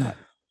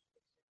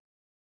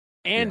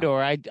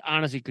 Andor, I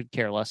honestly could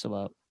care less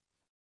about.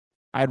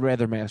 I'd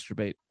rather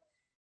masturbate.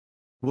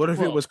 What if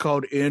it was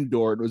called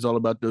Endor? It was all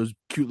about those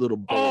cute little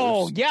bears.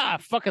 Oh yeah, I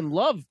fucking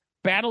love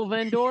Battle of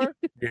Endor.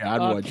 Yeah,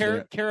 I'd watch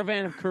that.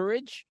 Caravan of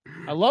Courage.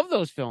 I love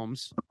those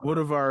films. One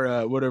of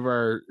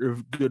our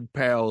good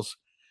pals,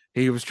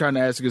 he was trying to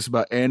ask us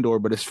about Andor,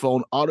 but his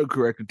phone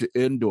autocorrected to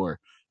Endor,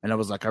 and I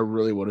was like, I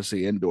really want to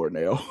see Endor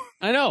now.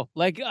 I know.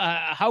 Like,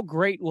 how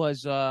great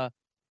was Battle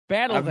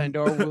of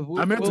Endor?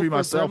 I meant to be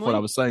myself when I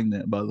was saying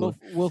that. By the way,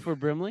 Wilford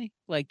Brimley,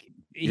 like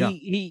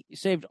he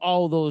saved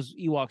all those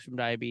Ewoks from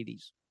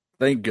diabetes.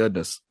 Thank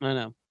goodness. I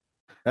know.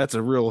 That's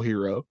a real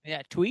hero.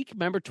 Yeah, Tweak.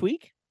 Remember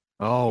Tweak?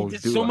 Oh, he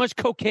did so much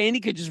cocaine he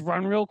could just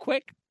run real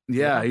quick.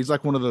 Yeah, he's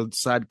like one of the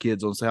side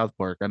kids on South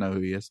Park. I know who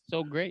he is.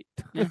 So great.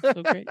 Yeah,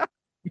 so great.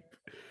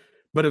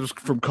 But it was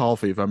from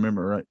coffee, if I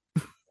remember right.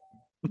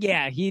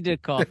 Yeah, he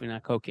did coffee,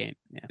 not cocaine.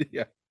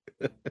 Yeah.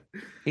 Yeah.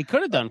 He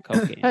could have done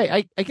cocaine.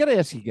 Hey, I gotta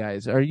ask you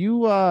guys, are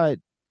you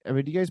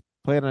do you guys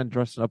plan on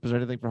dressing up as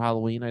anything for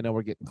Halloween? I know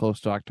we're getting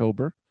close to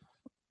October.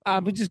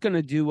 We're just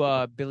gonna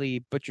do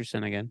Billy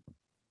Butcherson again.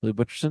 Billy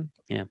Butcherson?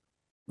 Yeah.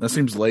 That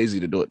seems lazy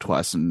to do it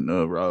twice in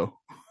a row.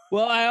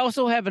 Well, I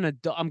also have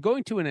I'm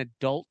going to an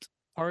adult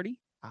party.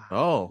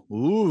 Oh,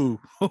 ooh.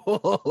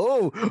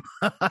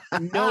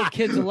 No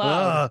kids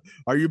allowed.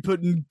 Are you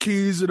putting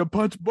keys in a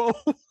punch bowl?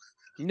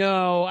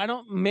 No, I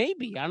don't.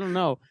 Maybe. I don't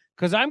know.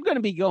 Because I'm going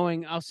to be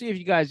going. I'll see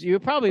if you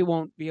probably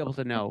won't be able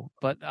to know.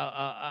 But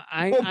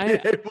I'm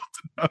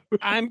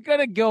going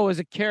to go as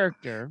a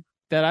character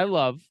that I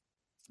love.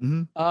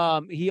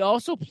 Mm-hmm. He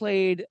also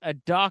played a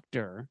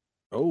doctor.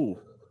 Oh.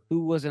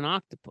 Who was an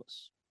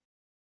octopus.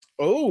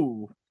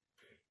 Oh.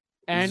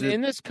 And in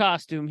this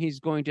costume,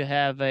 he's going to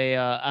have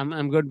I'm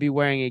going to be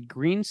wearing a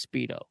green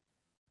Speedo.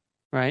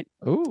 Right?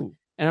 Ooh.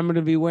 And I'm going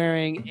to be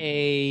wearing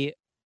a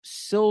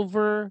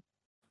silver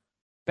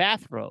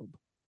bathrobe.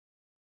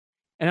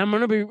 And I'm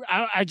going to be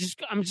I'm just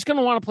going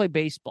to want to play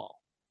baseball.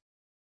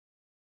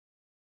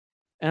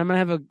 And I'm going to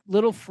have a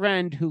little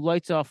friend who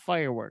lights off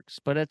fireworks,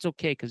 but that's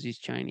okay because he's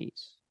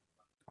Chinese.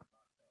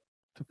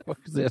 The fuck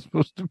is that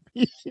supposed to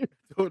be? I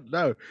don't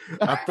know.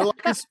 I feel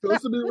like it's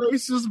supposed to be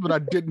racist, but I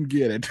didn't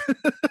get it.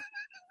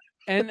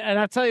 And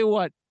I'll tell you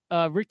what,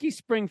 Ricky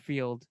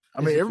Springfield.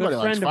 I mean, everybody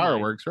likes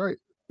fireworks, right?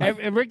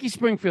 Ricky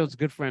Springfield's a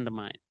good friend of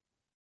mine.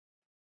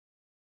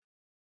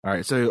 All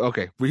right, so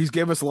okay, he's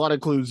gave us a lot of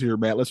clues here,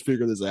 Matt. Let's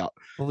figure this out.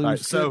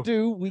 Blues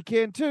we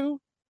can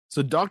too.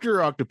 So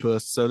Dr.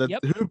 Octopus. So that's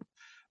who.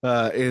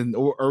 Are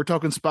we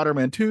talking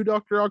Spider-Man 2,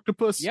 Dr.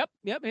 Octopus? Yep.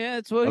 Yeah,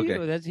 that's what he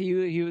did. That's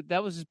he.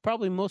 That was his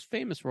probably most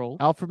famous role.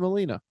 Alfred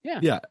Molina.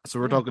 Yeah. So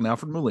we're talking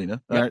Alfred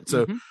Molina. All right.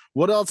 So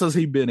what else has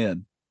he been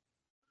in?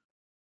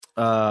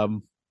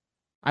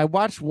 I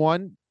watched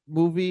one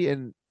movie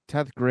in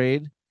 10th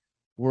grade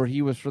where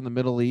he was from the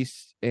Middle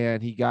East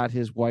and he got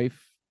his wife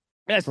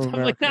from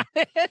America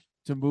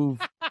to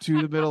move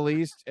to the Middle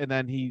East, and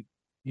then he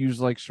used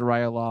like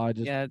Sharia law,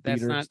 just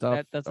beat her and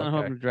stuff. That's not who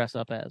I'm going to dress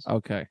up as.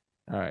 Okay.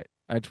 All right.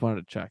 I just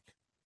wanted to check.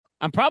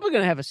 I'm probably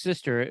going to have a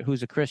sister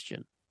who's a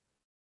Christian.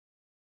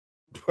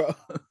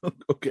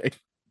 Okay.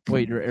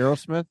 Wait, you're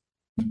Aerosmith?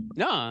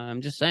 No,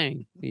 I'm just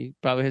saying. He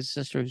probably has a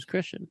sister who's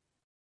Christian.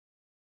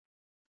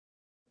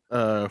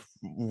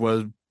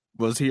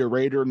 Was he a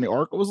raider and the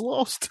Ark was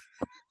lost?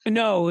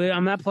 No,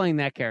 I'm not playing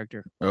that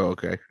character. Oh,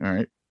 okay. All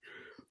right.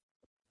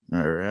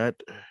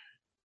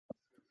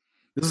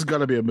 This is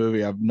gonna be a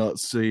movie I've not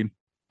seen.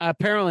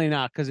 Apparently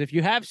not, because if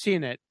you have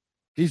seen it,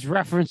 these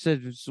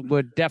references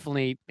would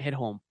definitely hit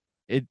home.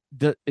 It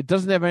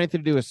doesn't have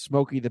anything to do with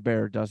Smokey the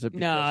Bear, does it?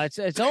 No,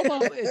 it's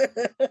almost.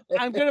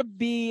 I'm gonna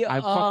be.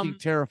 I'm fucking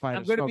terrified.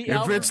 I'm of gonna be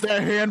Smokey. If it's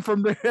that hand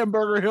from the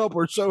Hamburger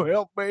Helper, so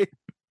help me.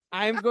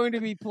 I'm going to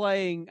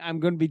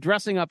be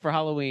dressing up for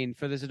Halloween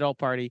for this adult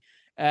party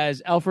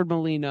as Alfred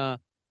Molina's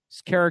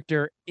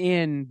character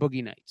in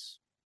Boogie Nights.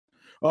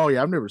 Oh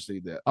yeah, I've never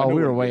seen that. I Oh, know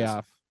we what were it way is. Uh,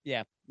 off.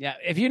 Yeah.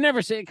 If you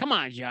never see it, come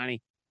on,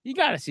 Johnny. You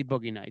got to see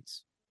Boogie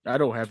Nights. I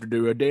don't have to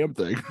do a damn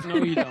thing. No,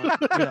 you don't.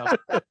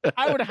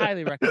 I would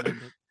highly recommend it.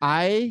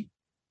 I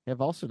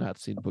have also not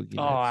seen Boogie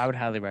Oh, Nights. I would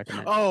highly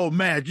recommend it. Oh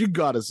man, you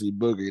gotta see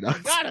Boogie You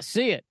Nights. got to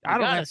see it. I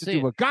don't have to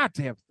do a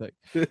goddamn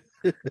thing.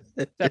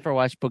 Except for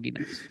watch Boogie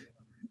Nights.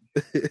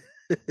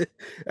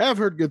 I've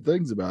heard good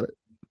things about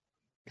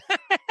it.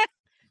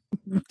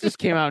 It just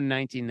came out in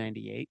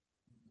 1998.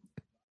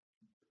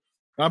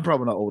 I'm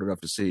probably not old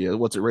enough to see it.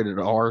 What's it rated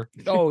R?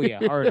 Oh, yeah.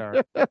 Hard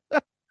R.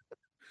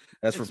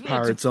 That's for It's-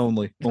 pirates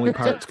only. Only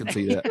pirates can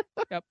see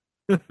that.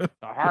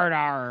 Hard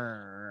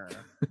R.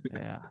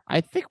 Yeah,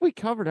 I think we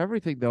covered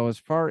everything though, as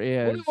far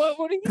as What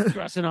are you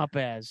dressing up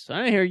as? I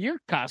didn't hear your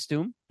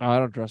costume. Oh, I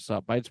don't dress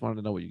up. I just wanted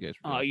to know what you guys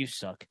were Oh, doing. you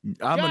suck.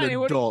 I'm Johnny, an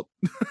what do you- adult.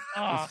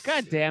 Oh,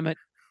 God damn it.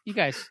 You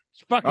guys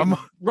fucking I'm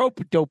rope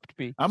doped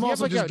me. I'm Do you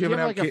also have just do you giving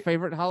have out. like a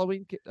favorite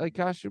Halloween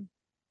costume?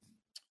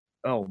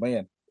 Oh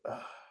man,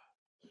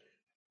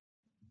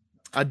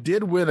 I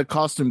did win a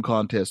costume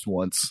contest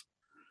once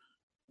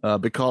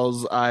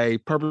because I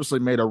purposely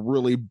made a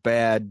really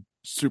bad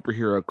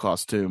superhero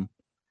costume,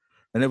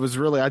 and it was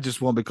really I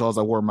just won because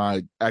I wore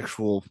my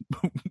actual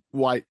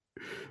whitey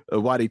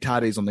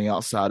tighties on the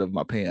outside of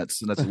my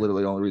pants, and that's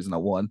literally the only reason I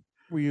won.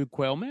 Were you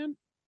Quail Man?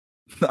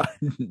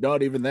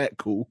 Not even that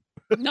cool.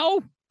 No.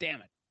 Damn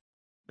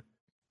it.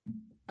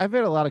 I've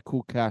had a lot of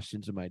cool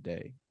costumes in my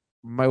day.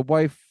 My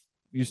wife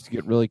used to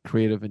get really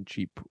creative and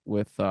cheap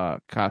with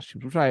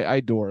costumes, which I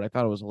adored. I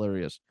thought it was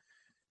hilarious.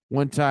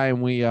 One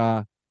time we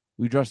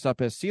dressed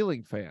up as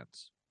ceiling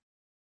fans.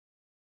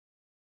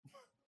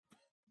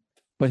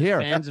 But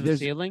here, Fans of there's-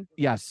 ceiling?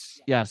 yes.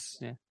 Yeah.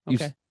 You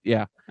Okay.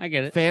 yeah, I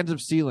get it. fans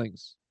of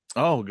ceilings.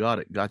 Oh, got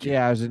it. Gotcha.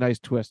 Yeah, it was a nice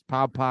twist.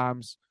 Pom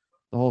poms,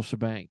 the whole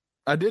shebang.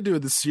 I did do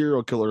the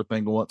serial killer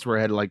thing once where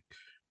I had like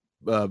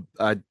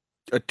I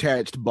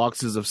attached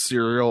boxes of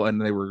cereal and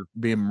they were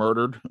being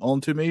murdered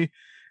onto me.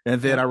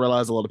 And then I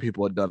realized a lot of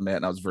people had done that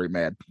and I was very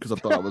mad because I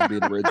thought I was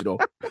being original.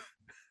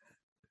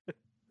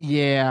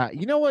 Yeah,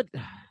 you know what?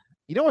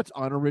 You know what's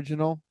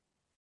unoriginal?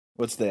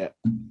 What's that?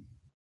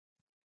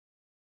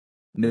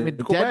 With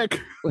Nickelback?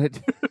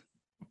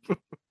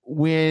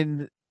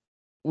 when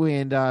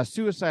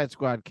Suicide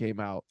Squad came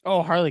out,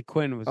 Oh, Harley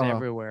Quinn was Oh,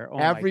 everywhere. Oh,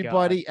 my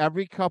everybody,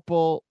 every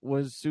couple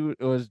was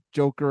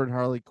Joker and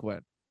Harley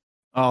Quinn.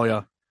 Oh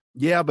yeah.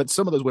 Yeah, but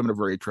some of those women are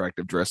very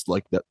attractive dressed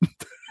like that.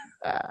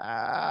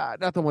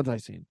 Not the ones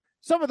I've seen.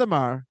 Some of them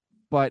are,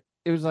 but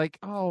it was like,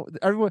 oh,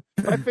 everyone.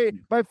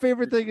 My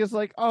favorite thing is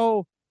like,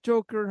 oh,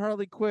 Joker and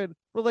Harley Quinn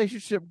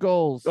relationship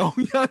goals. Oh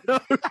yeah, no.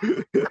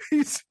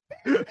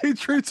 He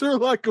treats her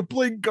like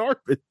complete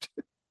garbage.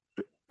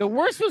 The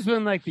worst was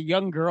when like the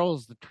young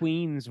girls, the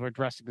tweens, were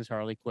dressing as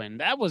Harley Quinn.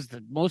 That was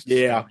the most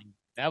Yeah. disturbing.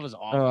 That was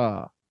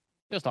awful.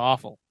 Just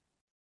awful.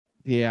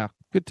 Yeah,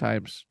 good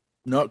times.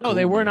 Not No,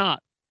 they cool, were man.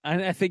 not.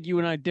 I think you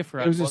and I differ.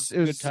 It was on just,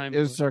 what good time. it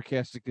was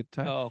sarcastic good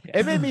time. Oh, okay.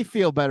 It made me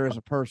feel better as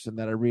a person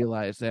that I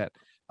realized that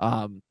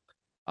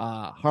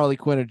Harley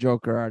Quinn and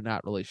Joker are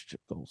not relationship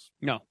goals.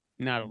 No,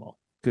 not at all.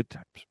 Good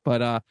times.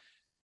 But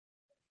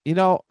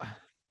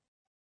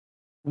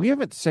we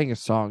haven't sang a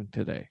song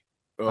today.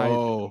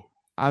 Oh,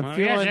 I'm Well,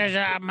 feeling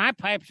yes, my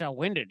pipes are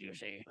winded, you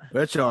see.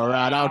 that's all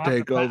right. I'll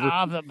take over.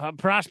 The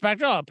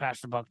prospector, I'll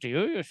pass the buck to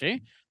you, you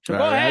see. So All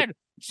go right. ahead,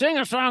 sing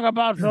a song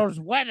about those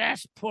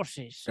wet-ass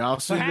pussies. I'll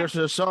sing Perhaps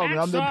us a song.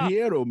 I'm the Hacksaw-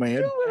 piano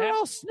man.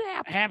 I'll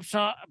snap.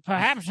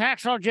 Perhaps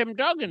Hacksaw Jim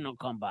Duggan will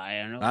come by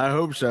and I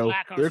hope so.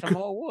 whack on They're some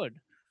more wood.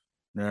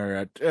 All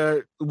right.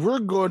 We're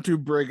going to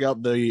break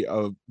out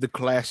the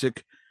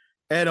classic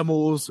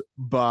Animals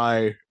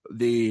by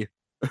the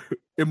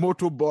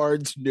Immortal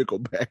Bards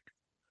Nickelback.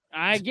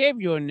 I gave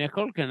you a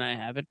nickel. Can I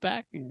have it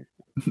back?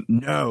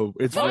 No,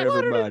 it's for I wanted a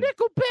everybody.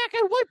 nickel back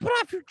and wipe it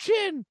off your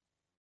chin.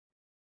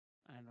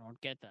 I don't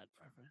get that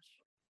reference.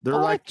 They're Oh,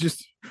 like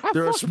just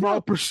they're a fucked small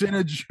up.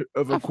 percentage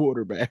of a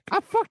quarterback.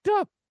 I fucked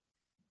up.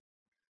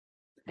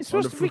 It's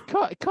supposed to be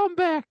come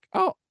back.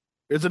 Oh,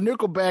 Is a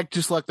Nickelback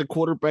just like the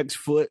quarterback's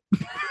foot?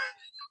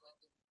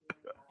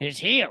 His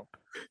heel.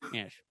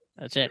 Yes,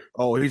 that's it.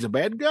 Oh, he's a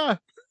bad guy.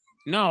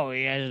 No,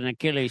 he has an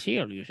Achilles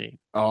heel, you see.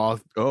 Oh,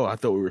 I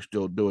thought we were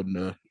still doing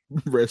the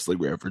wrestling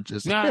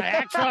references. No,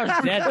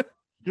 Hacksaw's dead.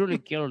 Julie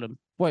killed him.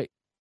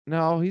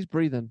 no, he's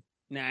breathing.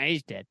 Nah,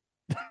 he's dead.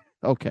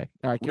 Okay.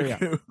 All right, carry on.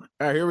 All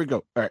right, here we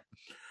go. All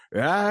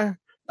right.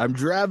 I'm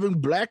driving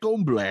black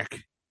on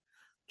black,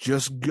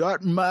 just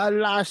got my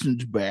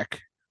license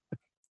back.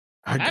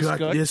 That's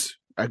good.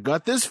 I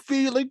got this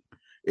feeling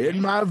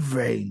in my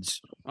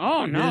veins.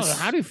 Oh, no.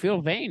 How do you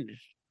feel veins?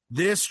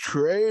 This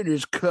train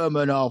is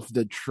coming off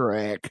the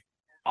track.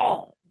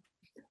 Oh.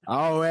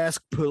 I'll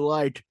ask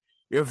polite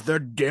if the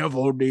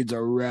devil needs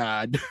a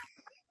ride.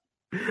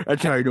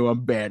 That's how you know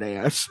I'm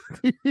badass.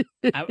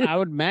 I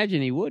would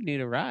imagine he would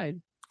need a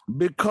ride.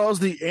 Because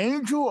the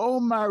angel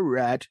on my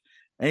right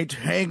ain't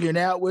hanging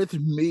out with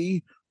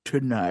me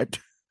tonight.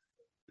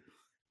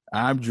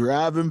 I'm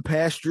driving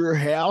past your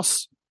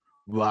house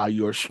while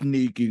you're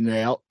sneaking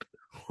out.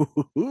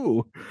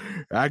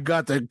 I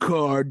got the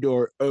car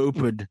door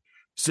opened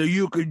so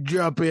you could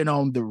jump in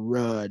on the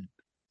run.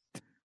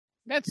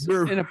 That's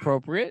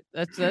inappropriate.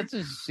 That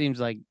just seems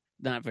like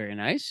not very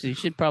nice. You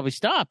should probably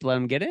stop. Let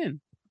him get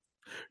in.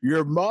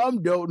 Your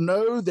mom don't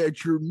know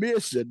that you're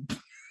missing.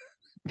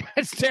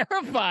 That's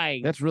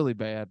terrifying. That's really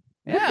bad.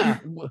 Yeah.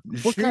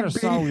 What kind of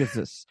song is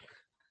this?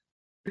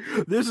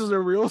 This is a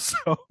real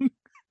song.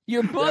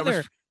 Your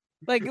mother,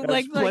 like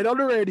played on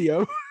the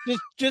radio.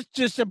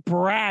 Just to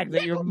brag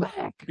that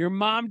your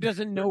mom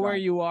doesn't know where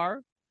you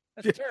are.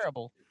 That's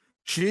terrible.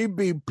 She'd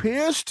be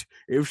pissed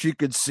if she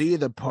could see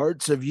the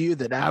parts of you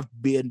that I've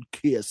been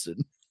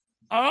kissing.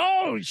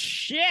 Oh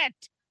shit!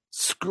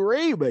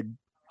 Screaming.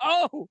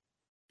 Oh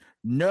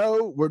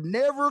no, we're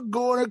never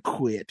gonna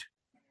quit.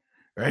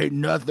 There ain't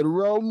nothing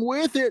wrong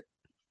with it.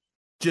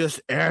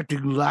 Just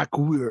acting like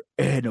we're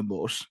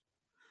animals.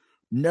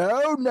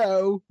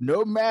 No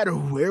matter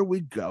where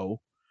we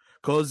go,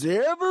 'cause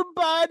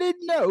everybody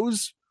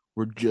knows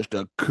we're just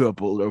a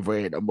couple of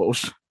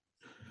animals.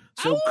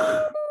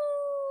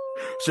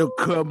 So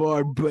come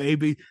on,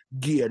 baby,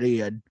 get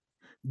in.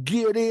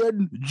 Get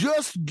in,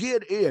 just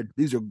get in.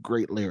 These are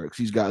great lyrics.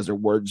 These guys are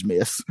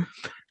wordsmiths.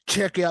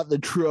 Check out the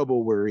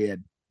trouble we're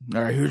in.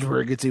 All right, here's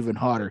where it gets even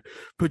hotter.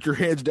 Put your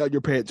hands down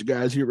your pants,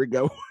 guys. Here we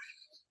go.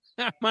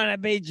 I'm gonna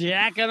be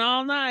jacking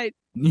all night.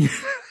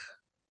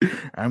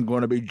 I'm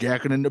going to be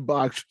jacking in the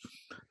box.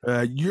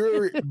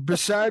 You're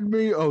beside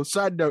me. Oh,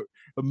 side note,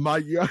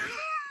 jacking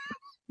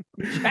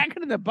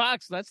in the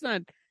box. That's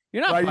not.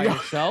 You're not by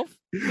yourself.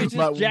 You're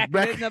just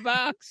jacking in the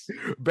box.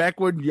 Back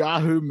when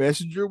Yahoo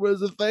Messenger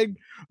was a thing,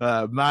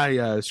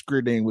 my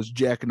screen name was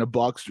Jack in the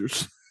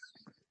Boxers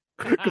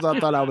because I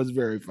thought I was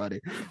very funny.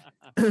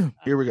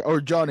 Here we go. Or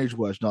John H.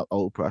 West, not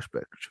Old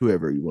Prospectors,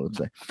 whoever you want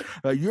to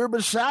say. You're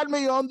beside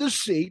me on the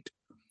seat.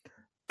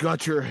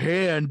 Got your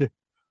hand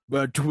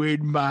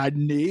between my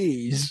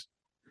knees.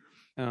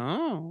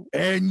 Oh.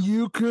 And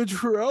you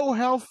control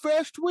how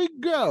fast we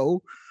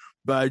go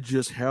by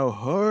just how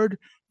hard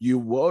you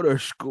want to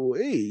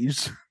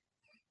squeeze.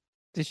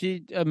 Did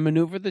she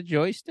maneuver the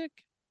joystick?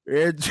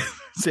 It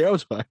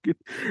sounds like it.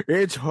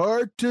 It's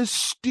hard to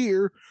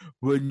steer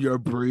when you're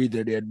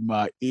breathing in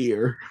my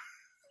ear.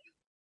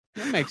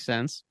 That makes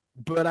sense.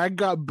 But I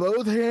got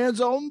both hands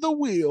on the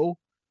wheel.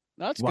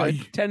 That's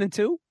good. 10 and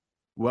 2?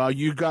 While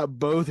you got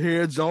both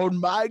hands on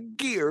my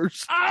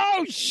gears.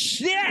 Oh,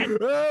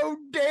 shit! Oh,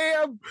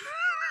 damn!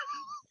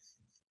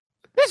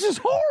 This is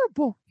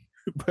horrible.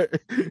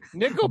 But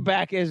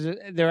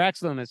Nickelback they're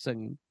excellent at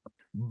singing.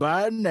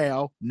 By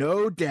now,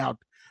 no doubt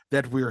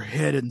that we're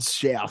heading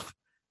south.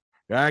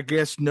 I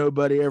guess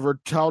nobody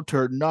ever taught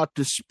her not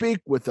to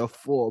speak with a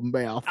full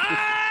mouth.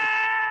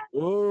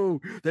 Oh,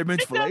 that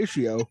means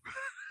fellatio.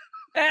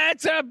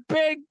 That's a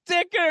big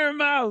dick in her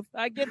mouth.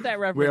 I get that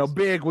reference. Well,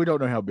 big, we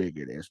don't know how big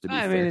it is.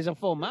 I mean, it's a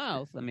full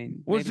mouth. I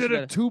mean, was it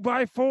a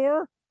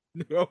 2x4?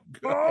 Oh,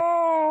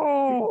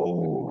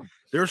 oh,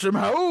 there's some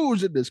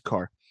hoes in this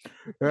car.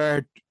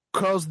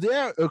 Cause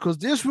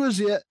this was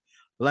it,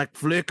 like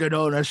flicking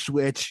on a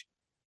switch.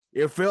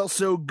 It felt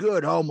so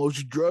good,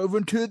 almost drove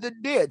into the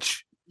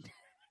ditch.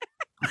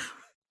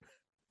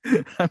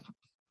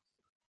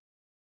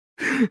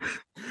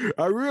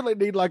 I really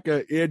need like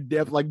a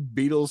in-depth, like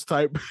Beatles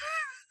type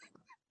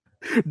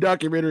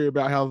documentary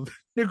about how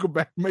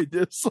Nickelback made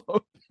this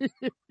song.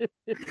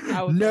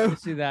 I would love to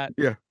see that.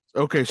 Yeah.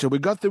 Okay, so we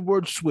got the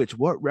word switch.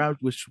 What rhymes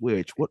with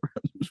switch? What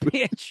rhymes with switch?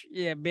 Bitch.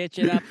 Yeah, bitch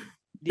it up.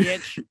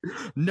 Ditch.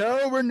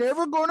 No, we're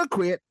never gonna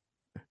quit.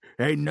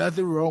 Ain't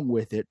nothing wrong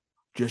with it.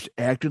 Just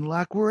acting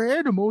like we're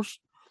animals.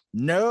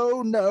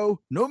 No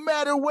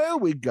matter where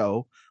we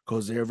go,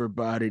 'cause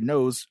everybody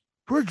knows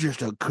we're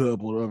just a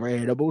couple of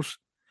animals.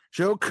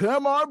 So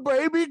come on,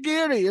 baby,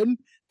 get in,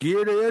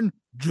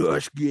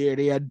 just get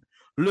in.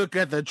 Look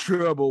at the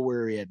trouble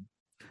we're in.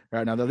 All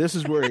right, now this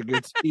is where it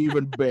gets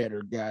even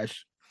better,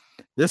 guys.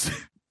 This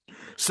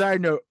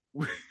side note,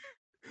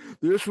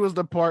 this was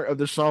the part of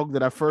the song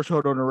that I first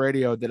heard on the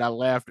radio that I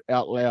laughed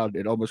out loud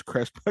and almost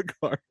crashed my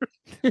car.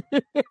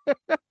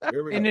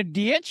 In a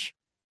ditch?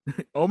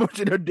 Almost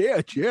in a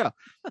ditch, yeah.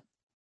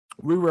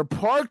 We were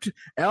parked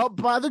out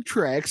by the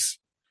tracks.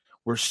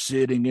 We're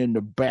sitting in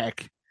the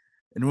back.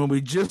 And when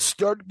we just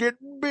started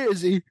getting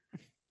busy,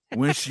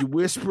 when she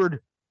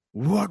whispered,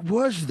 "What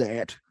was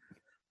that?"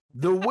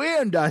 The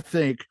wind, I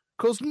think,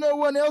 'cause no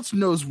one else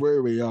knows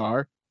where we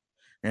are.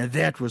 And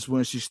that was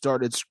when she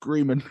started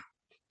screaming,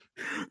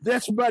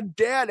 "That's my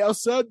dad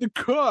outside the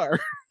car."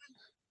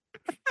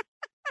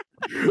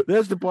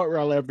 That's the part where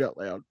I laughed out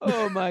loud.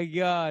 Oh my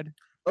God.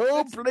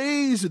 Oh,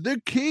 please,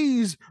 the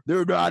keys,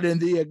 they're not in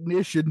the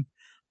ignition.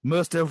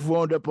 Must have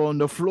wound up on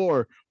the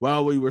floor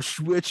while we were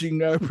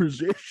switching our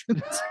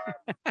positions.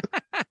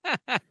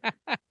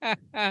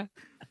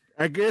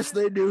 I guess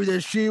they knew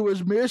that she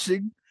was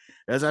missing.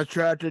 As I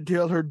tried to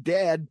tell her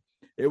dad,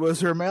 it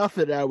was her mouth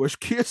that I was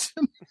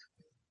kissing.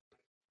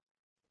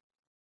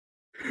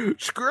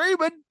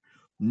 Screaming,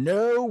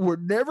 no, we're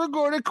never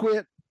going to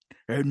quit.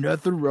 Ain't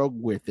nothing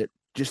wrong with it.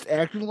 Just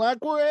acting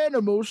like we're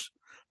animals.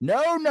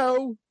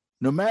 No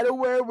matter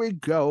where we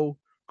go,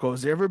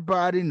 'cause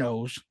everybody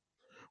knows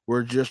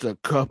we're just a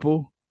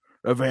couple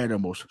of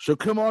animals. So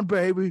come on,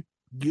 baby,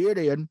 get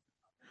in.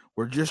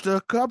 We're just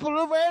a couple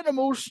of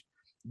animals.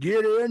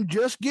 Get in,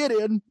 just get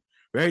in.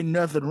 There ain't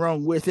nothing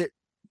wrong with it.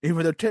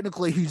 Even though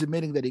technically he's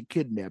admitting that he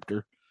kidnapped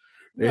her.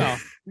 No,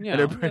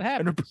 it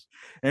happens.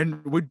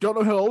 And we don't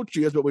know how old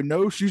she is, but we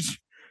know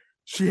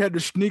she had to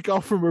sneak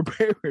off from her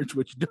parents,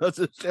 which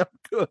doesn't sound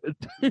good.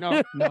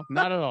 No,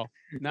 not at all.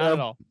 Not at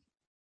all.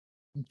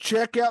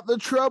 Check out the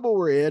trouble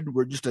we're in.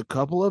 We're just a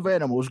couple of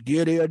animals.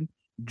 Get in,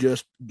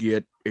 just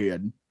get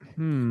in.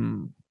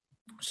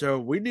 So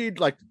we need,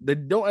 like, they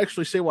don't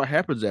actually say what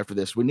happens after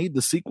this. We need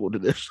the sequel to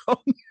this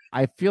song.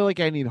 I feel like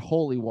I need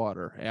holy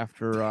water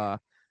after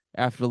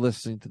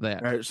listening to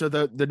that. All right, so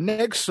the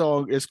next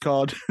song is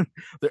called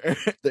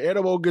the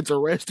animal gets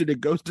arrested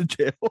and goes to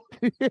jail.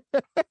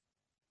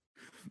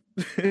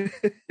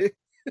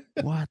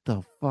 What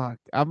the fuck?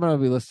 I'm gonna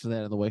be listening to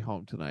that on the way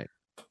home tonight.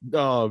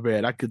 Oh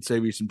man, I could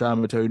save you some time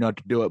and tell you not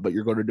to do it, but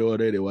you're going to do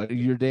it anyway.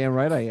 You're damn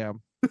right I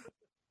am.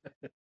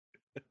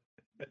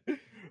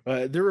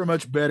 They were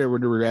much better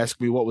when they were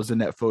asking me what was in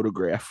that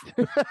photograph.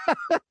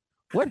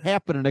 What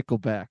happened to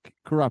Nickelback?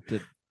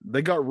 Corrupted.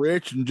 They got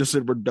rich and just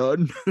said we're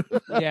done.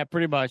 Yeah,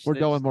 pretty much. We're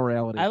done with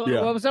morality.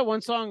 Yeah. What was that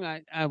one song?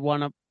 I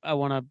wanna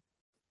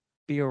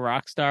be a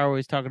rock star. Where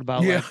he's talking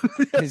about Yeah.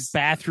 like his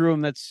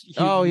bathroom. That's huge.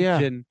 Oh, yeah.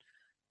 And,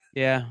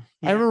 yeah.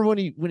 I remember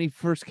when they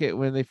first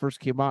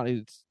came out.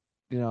 It's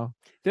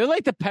They're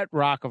like the pet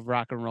rock of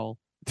rock and roll.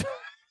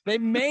 They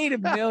made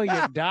 $1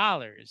 million,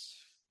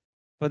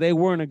 but they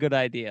weren't a good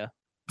idea.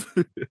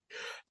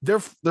 Their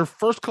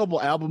first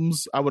couple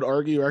albums, I would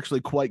argue, are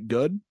actually quite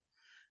good.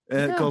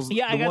 Because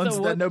the ones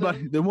that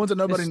nobody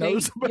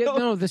knows about. Yeah,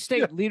 no, The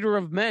State Leader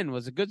of Men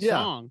was a good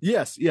song.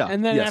 Yes, yeah.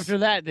 And then yes. after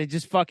that, they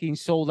just fucking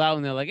sold out,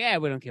 and they're like,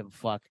 we don't give a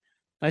fuck.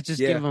 Let's just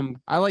give them.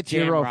 I liked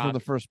jam Hero rock. from the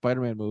first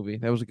Spider-Man movie.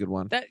 That was a good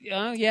one. That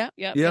yeah.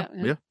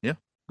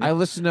 I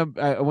listened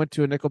to. I went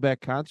to a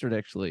Nickelback concert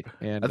actually,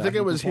 and I think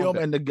it was him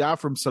and the guy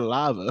from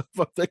Saliva.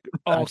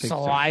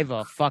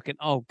 Saliva, fucking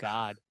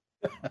god.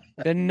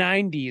 The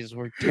 90s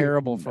were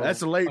terrible for.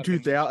 That's a late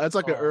 2000. That's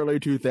like an early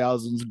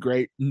 2000s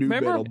great new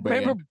metal band.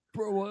 Remember,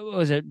 what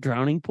was it?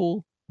 Drowning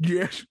Pool.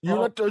 Yes, you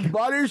let those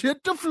bodies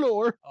hit the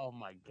floor. Oh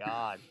my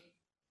god.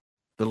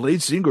 The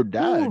lead singer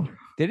died.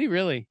 Did he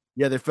really?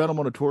 Yeah, they found him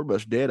on a tour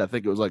bus dead. I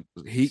think it was like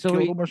heat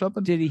killed him or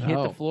something. Did he hit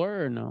the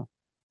floor or no?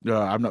 No,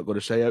 I'm not going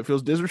to say it. It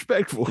feels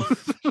disrespectful.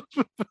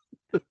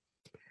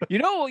 You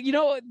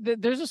know,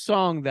 there's a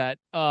song that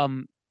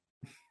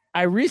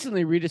I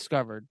recently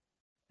rediscovered,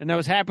 and I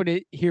was happy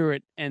to hear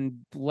it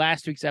in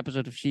last week's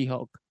episode of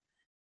She-Hulk.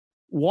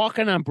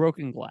 Walking on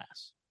Broken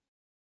Glass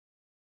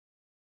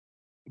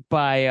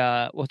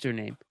by what's her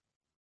name?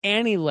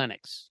 Annie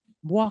Lennox.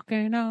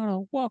 Walking on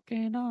a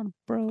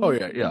broken. Oh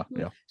yeah.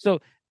 So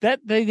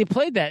that they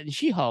played that in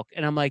She-Hulk,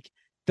 and I'm like,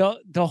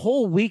 the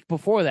whole week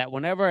before that,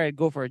 whenever I'd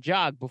go for a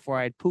jog before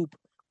I'd poop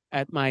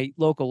at my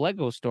local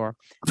Lego store,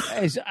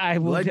 as I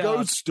would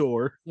Legos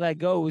store.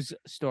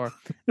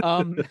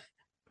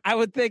 I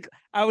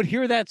would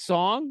hear that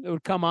song, it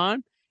would come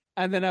on,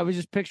 and then I would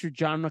just picture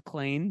John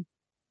McClane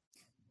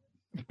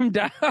from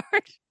Die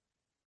Hard.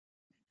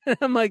 And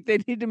I'm like, they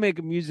need to make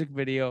a music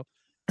video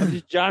of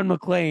just John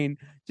McClane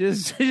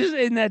just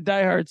in that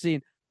Die Hard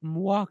scene. I'm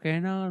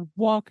walking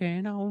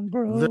on,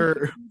 bro.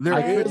 There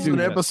is an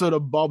episode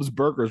of Bob's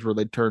Burgers where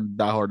they turned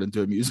Die Hard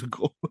into a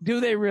musical. Do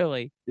they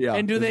really? Yeah.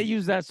 And do they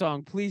use that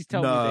song? Please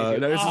tell me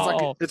they do.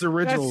 No, it's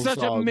original. That's such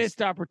songs. a missed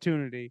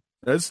opportunity.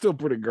 That's still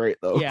pretty great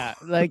though. Yeah,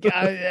 like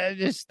I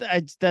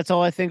that's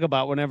all I think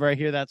about whenever I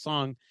hear that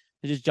song.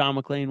 It's just John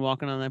McClane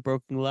walking on that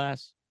broken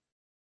glass.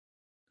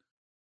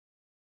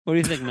 What do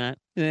you think, Matt?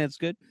 You think that's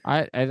good?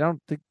 I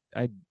don't think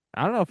I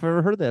don't know if I've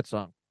ever heard that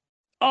song.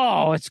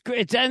 Oh, it's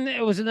great.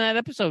 It was in that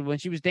episode when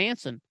she was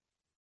dancing.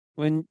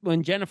 When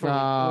Jen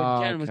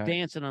was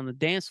dancing on the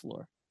dance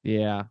floor.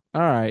 Yeah.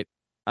 All right.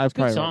 I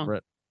probably remember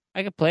it.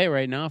 I could play it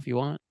right now if you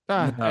want.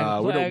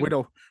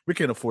 We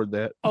can't afford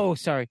that. Oh,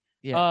 sorry.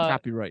 Yeah,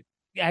 copyright.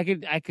 I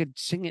could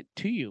sing it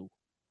to you.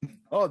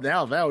 Oh,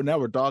 now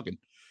we're talking.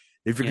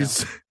 If you could,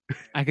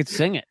 I could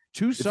sing it.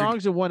 2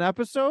 songs in one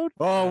episode?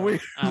 Oh,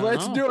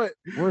 let's do it.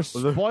 We're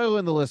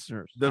spoiling the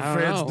listeners. The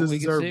fans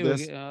deserve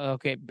this.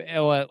 Okay.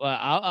 Well,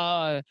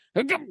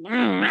 get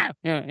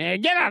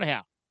out of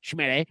here,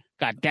 Schmitty.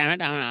 God damn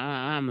it.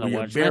 I'm the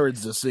worst.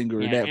 Barrett's the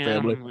singer in that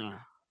family.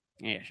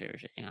 Yeah,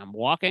 seriously. I'm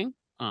walking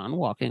on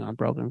walking on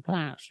broken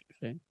glass. You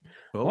see?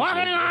 Oh,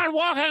 Walking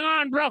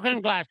on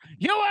broken glass.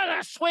 You are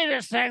the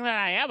sweetest thing that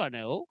I ever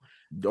knew.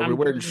 Are we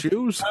wearing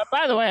shoes?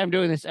 By the way, I'm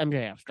doing this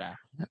MJF style.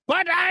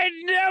 But I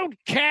don't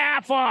care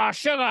for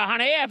sugar,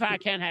 honey, if I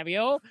can't have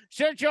you.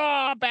 Since you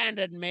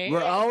abandoned me.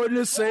 We're all in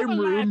the same Well,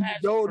 room. life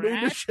has Don't need to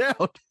crashed.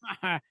 shout.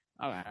 Okay,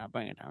 I'll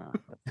bring it down.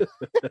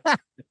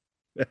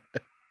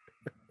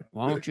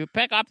 Won't you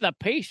pick up the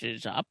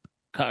pieces up?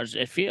 Because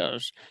it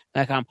feels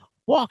like I'm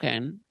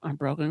walking on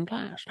broken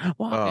glass.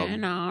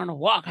 Walking on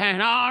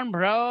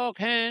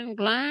broken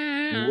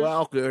glass.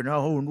 Walking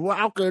on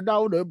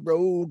the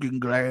broken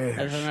glass.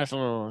 There's a nice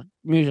little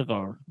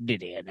musical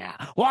ditty in there.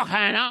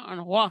 Walking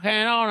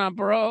on a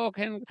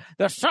broken.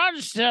 The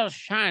sun's still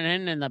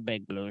shining in the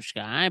big blue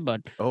sky,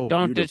 but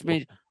don't this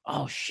mean?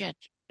 Oh shit!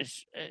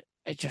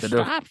 It just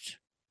stopped.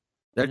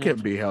 That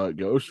can't be how it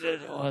goes.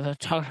 Well, they're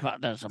talking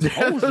about there's some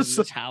holes in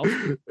this house.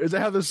 Is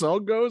that how the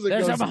song goes?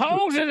 There's some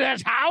holes in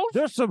this house.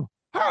 There's some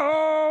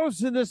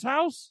hoes in this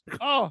house.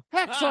 Oh,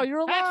 Hacksaw, you're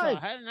alive.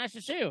 Hacksaw, nice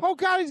to see you. Oh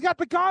God, he's got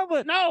the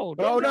gauntlet. No.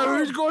 Oh no,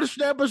 he's going to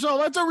snap us all.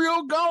 That's a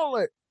real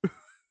gauntlet.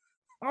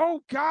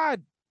 Oh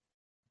God,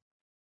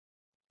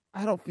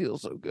 I don't feel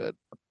so good.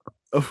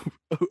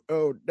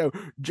 Oh no,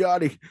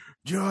 Johnny,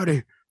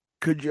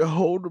 could you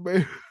hold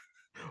me?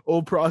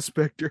 Old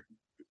prospector,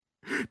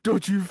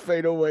 don't you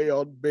fade away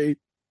on me.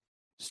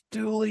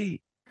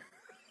 Stooley.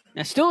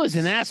 Now, Stu is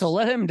an asshole.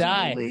 Let him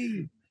die.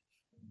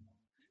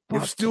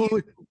 If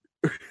Stooley,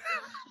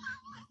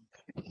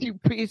 you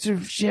piece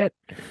of shit.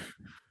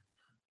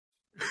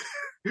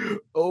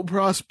 old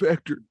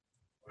prospector,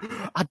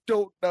 I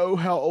don't know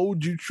how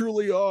old you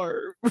truly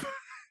are.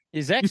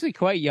 He's actually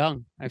quite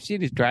young. I've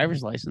seen his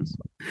driver's license.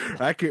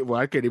 I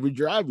can't even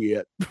drive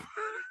yet.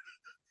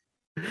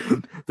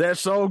 That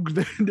song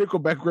that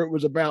Nickelback wrote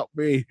was about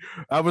me.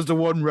 I was the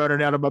one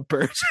running out of my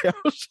parents'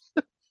 house.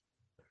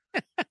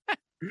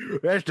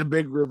 That's the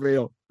big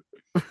reveal.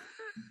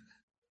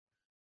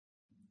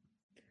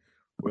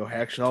 Well,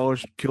 Hacksaw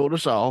has killed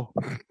us all.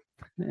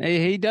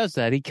 He does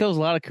that. He kills a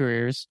lot of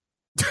careers.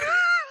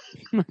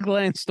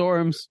 Lance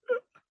Storms.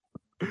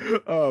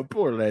 Oh,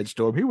 poor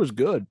Landstorm. He was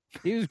good.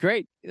 He was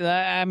great.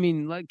 I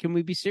mean, can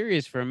we be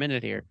serious for a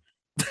minute here?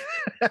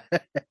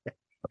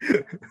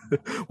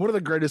 One of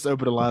the greatest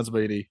opening lines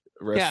by any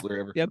wrestler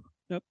ever. Yep.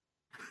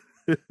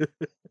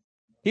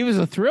 He was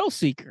a thrill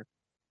seeker.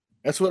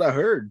 That's what I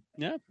heard.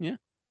 Yeah.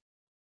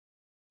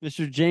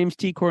 Mr. James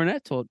T.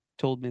 Cornette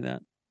told me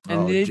that,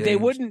 and they James.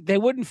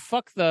 wouldn't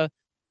fuck the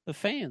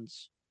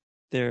fans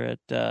there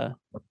at.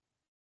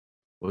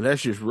 Well,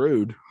 that's just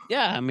rude.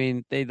 Yeah, I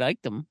mean they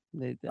liked them.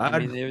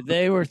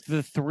 They were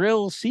the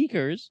thrill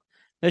seekers.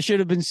 They should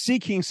have been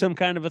seeking some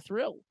kind of a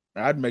thrill.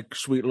 I'd make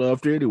sweet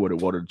love to anyone who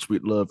wanted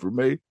sweet love for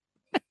me.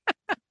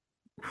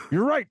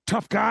 You're right,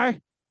 tough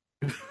guy.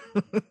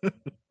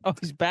 Oh,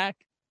 he's back.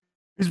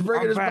 He's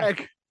bringing I'm us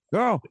back.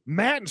 Oh,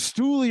 Matt and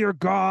Stooley are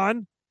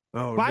gone.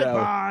 Oh,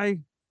 Bye-bye.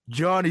 no.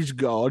 Johnny's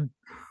gone.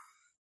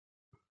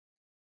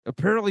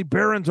 Apparently,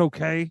 Baron's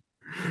okay.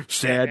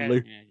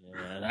 Sadly.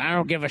 I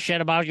don't give a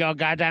shit about your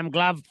goddamn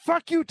glove.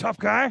 Fuck you, tough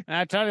guy.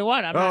 I tell you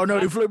what. Oh, no,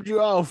 he flipped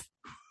you off.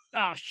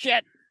 Oh,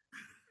 shit.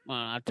 Well,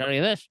 I'll tell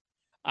you this.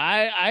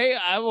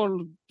 I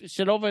will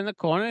sit over in the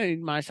corner and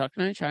eat my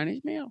sucking and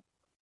Chinese meal.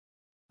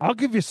 I'll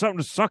give you something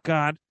to suck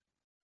on.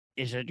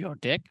 Is it your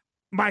dick?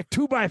 My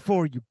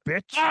 2x4, you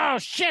bitch. Oh,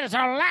 shit. It's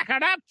all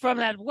lacquered up from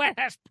that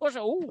wet-ass pussy.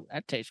 Ooh,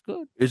 that tastes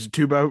good. It's a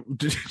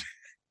 2x.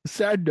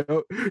 Side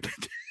note.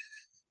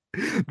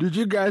 Did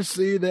you guys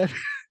see that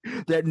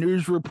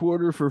news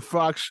reporter for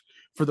Fox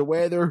for the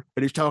weather?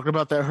 And he's talking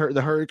about the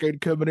hurricane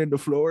coming into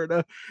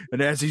Florida.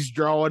 And as he's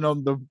drawing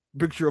on the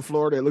picture of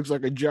Florida, it looks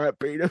like a giant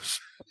penis.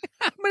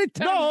 How many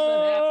times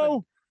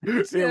No!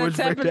 has that happened? It was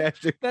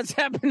fantastic. That's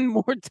happened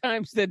more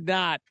times than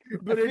not.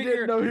 But he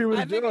didn't know he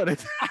was doing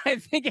it. I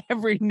think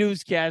every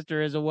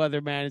newscaster is a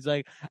weatherman. Is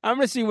like, I'm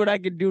going to see what I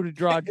can do to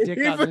draw a dick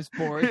on this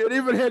board. It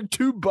even had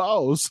two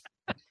balls.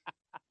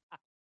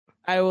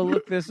 I will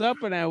look this up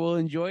and I will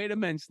enjoy it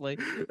immensely.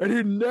 And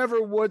he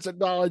never once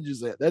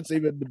acknowledges it. That's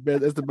even the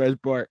best. That's the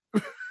best part.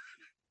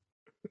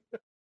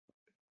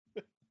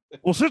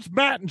 Well, since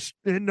Matt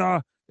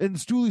and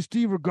Stooley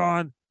Steve are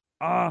gone,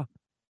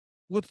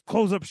 let's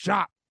close up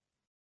shop.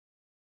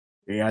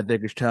 Yeah, I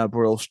think it's time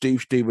for old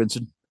Steve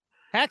Stevenson.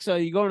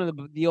 Hacksaw, you going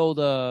to the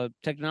old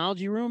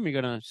technology room?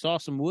 You're going to saw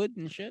some wood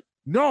and shit?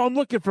 No, I'm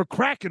looking for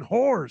cracking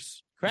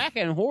whores.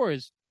 Cracking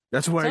whores.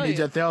 That's why he needs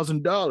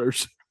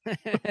 $1,000.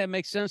 That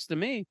makes sense to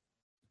me.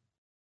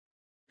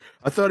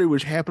 I thought he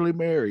was happily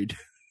married.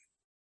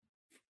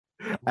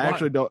 I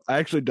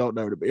actually don't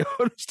know, to be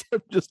honest.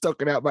 I'm just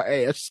talking out my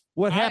ass.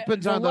 What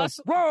happens on the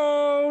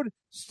road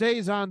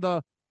stays on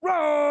the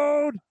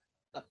road.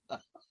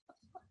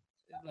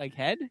 Like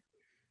head?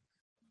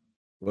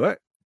 What?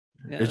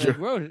 Yeah, Is like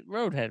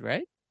roadhead,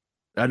 right?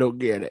 I don't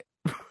get it.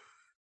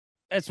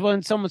 That's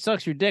when someone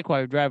sucks your dick while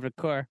you're driving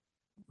a car.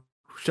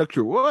 Sucks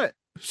your what?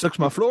 Sucks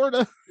my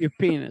Florida? Your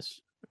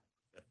penis.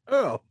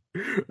 Oh,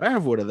 I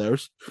have one of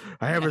those.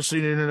 I haven't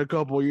seen it in a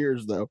couple of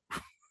years, though.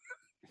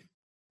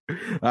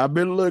 I've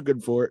been looking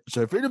for it.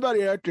 So if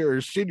anybody out there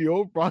has seen the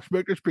old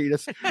prospector's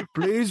penis,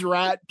 please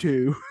write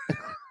to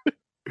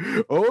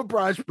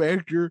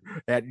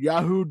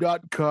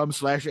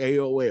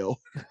oldprospector@yahoo.com/AOL.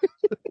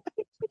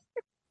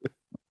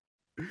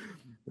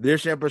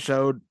 This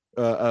episode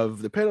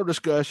of the panel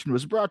discussion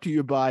was brought to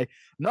you by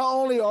not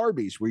only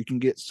Arby's, where you can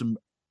get some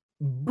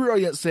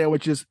brilliant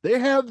sandwiches. They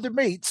have the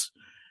meats,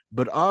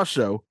 but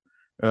also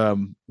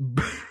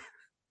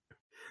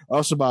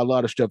also by a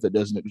lot of stuff that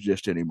doesn't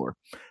exist anymore.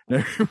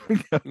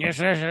 Yes,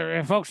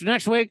 sir. Folks,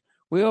 next week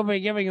we will be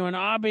giving you an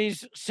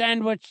Arby's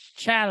sandwich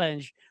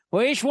challenge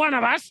for each one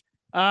of us.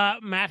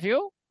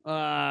 Matthew,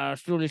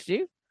 Stooley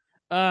Steve,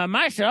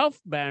 myself,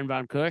 Baron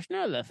von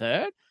Kirshner the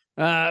third,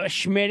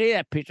 Schmitty,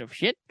 that piece of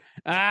shit,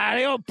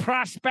 the old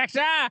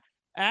prospector,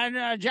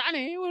 and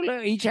Johnny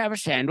will each have a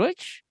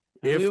sandwich.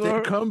 If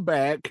they come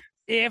back.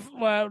 They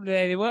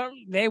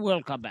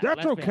will come back.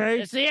 That's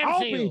okay. It's the MCU.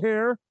 I'll be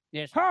here.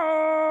 Yes.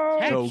 Oh,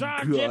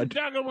 Hacksaw Jim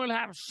Duggan will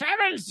have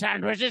 7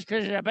 sandwiches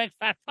because he's a big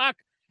fat fuck.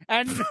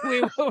 And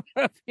we will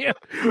review.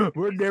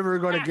 We're never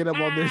going to get them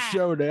on this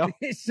show now.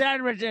 These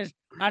sandwiches.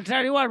 I'll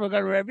tell you what, we're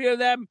going to review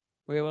them.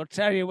 We will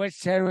tell you which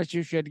sandwich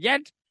you should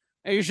get.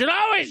 And you should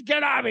always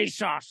get Arby's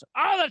sauce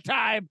all the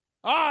time,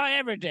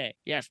 every day.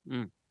 Yes.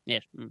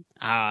 Yes. Oh,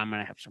 I'm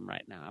going to have some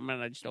right now. I'm going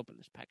to just open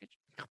this package.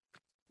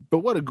 But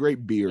what a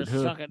great beard, Just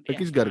huh? suck it. Like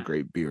he's Yeah. got a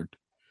great beard.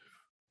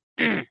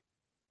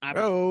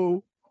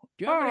 Oh.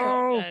 Do you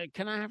have any,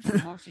 can I have some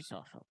horsey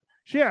sauce?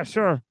 yeah,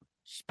 sure.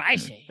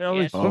 Spicy. At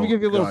Yes. least, let me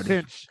give you a little God.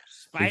 pinch.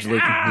 Spicy.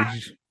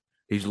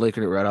 He's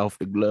licking it right off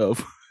the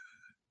glove.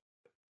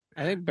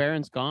 I think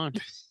Baron's gone.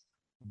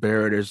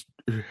 Barrett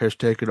has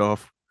taken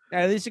off.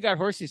 At least he got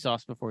horsey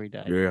sauce before he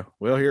died. Yeah.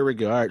 Well, here we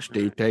go. All right,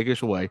 Steve, take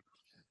us away.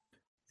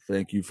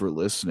 Thank you for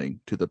listening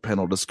to the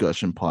Panel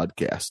Discussion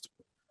Podcast,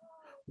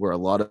 where a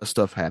lot of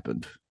stuff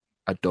happened.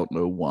 I don't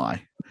know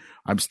why.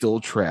 I'm still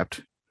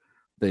trapped.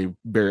 They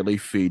barely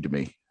feed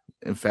me.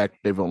 In fact,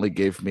 they've only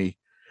gave me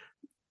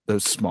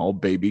those small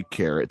baby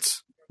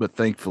carrots. But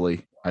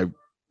thankfully, I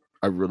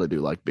really do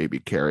like baby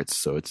carrots,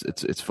 so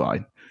it's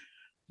fine.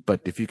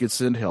 But if you could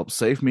send help,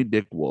 save me,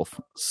 Dick Wolf.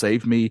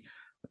 Save me,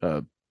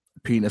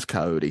 Penis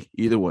Coyote.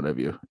 Either one of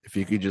you. If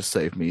you could just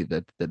save me,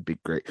 that'd be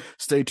great.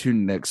 Stay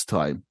tuned next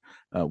time.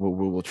 We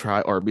will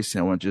try Arby's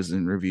sandwiches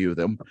and review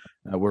them,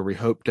 where we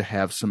hope to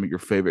have some of your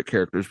favorite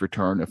characters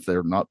return if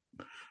they're not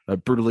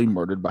brutally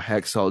murdered by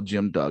Hacksaw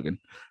Jim Duggan.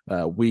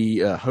 We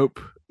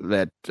hope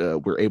that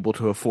we're able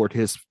to afford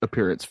his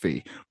appearance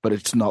fee, but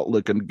it's not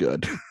looking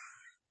good.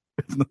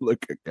 It's not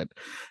looking good.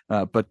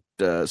 But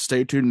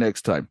stay tuned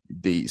next time.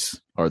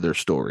 These are their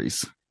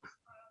stories.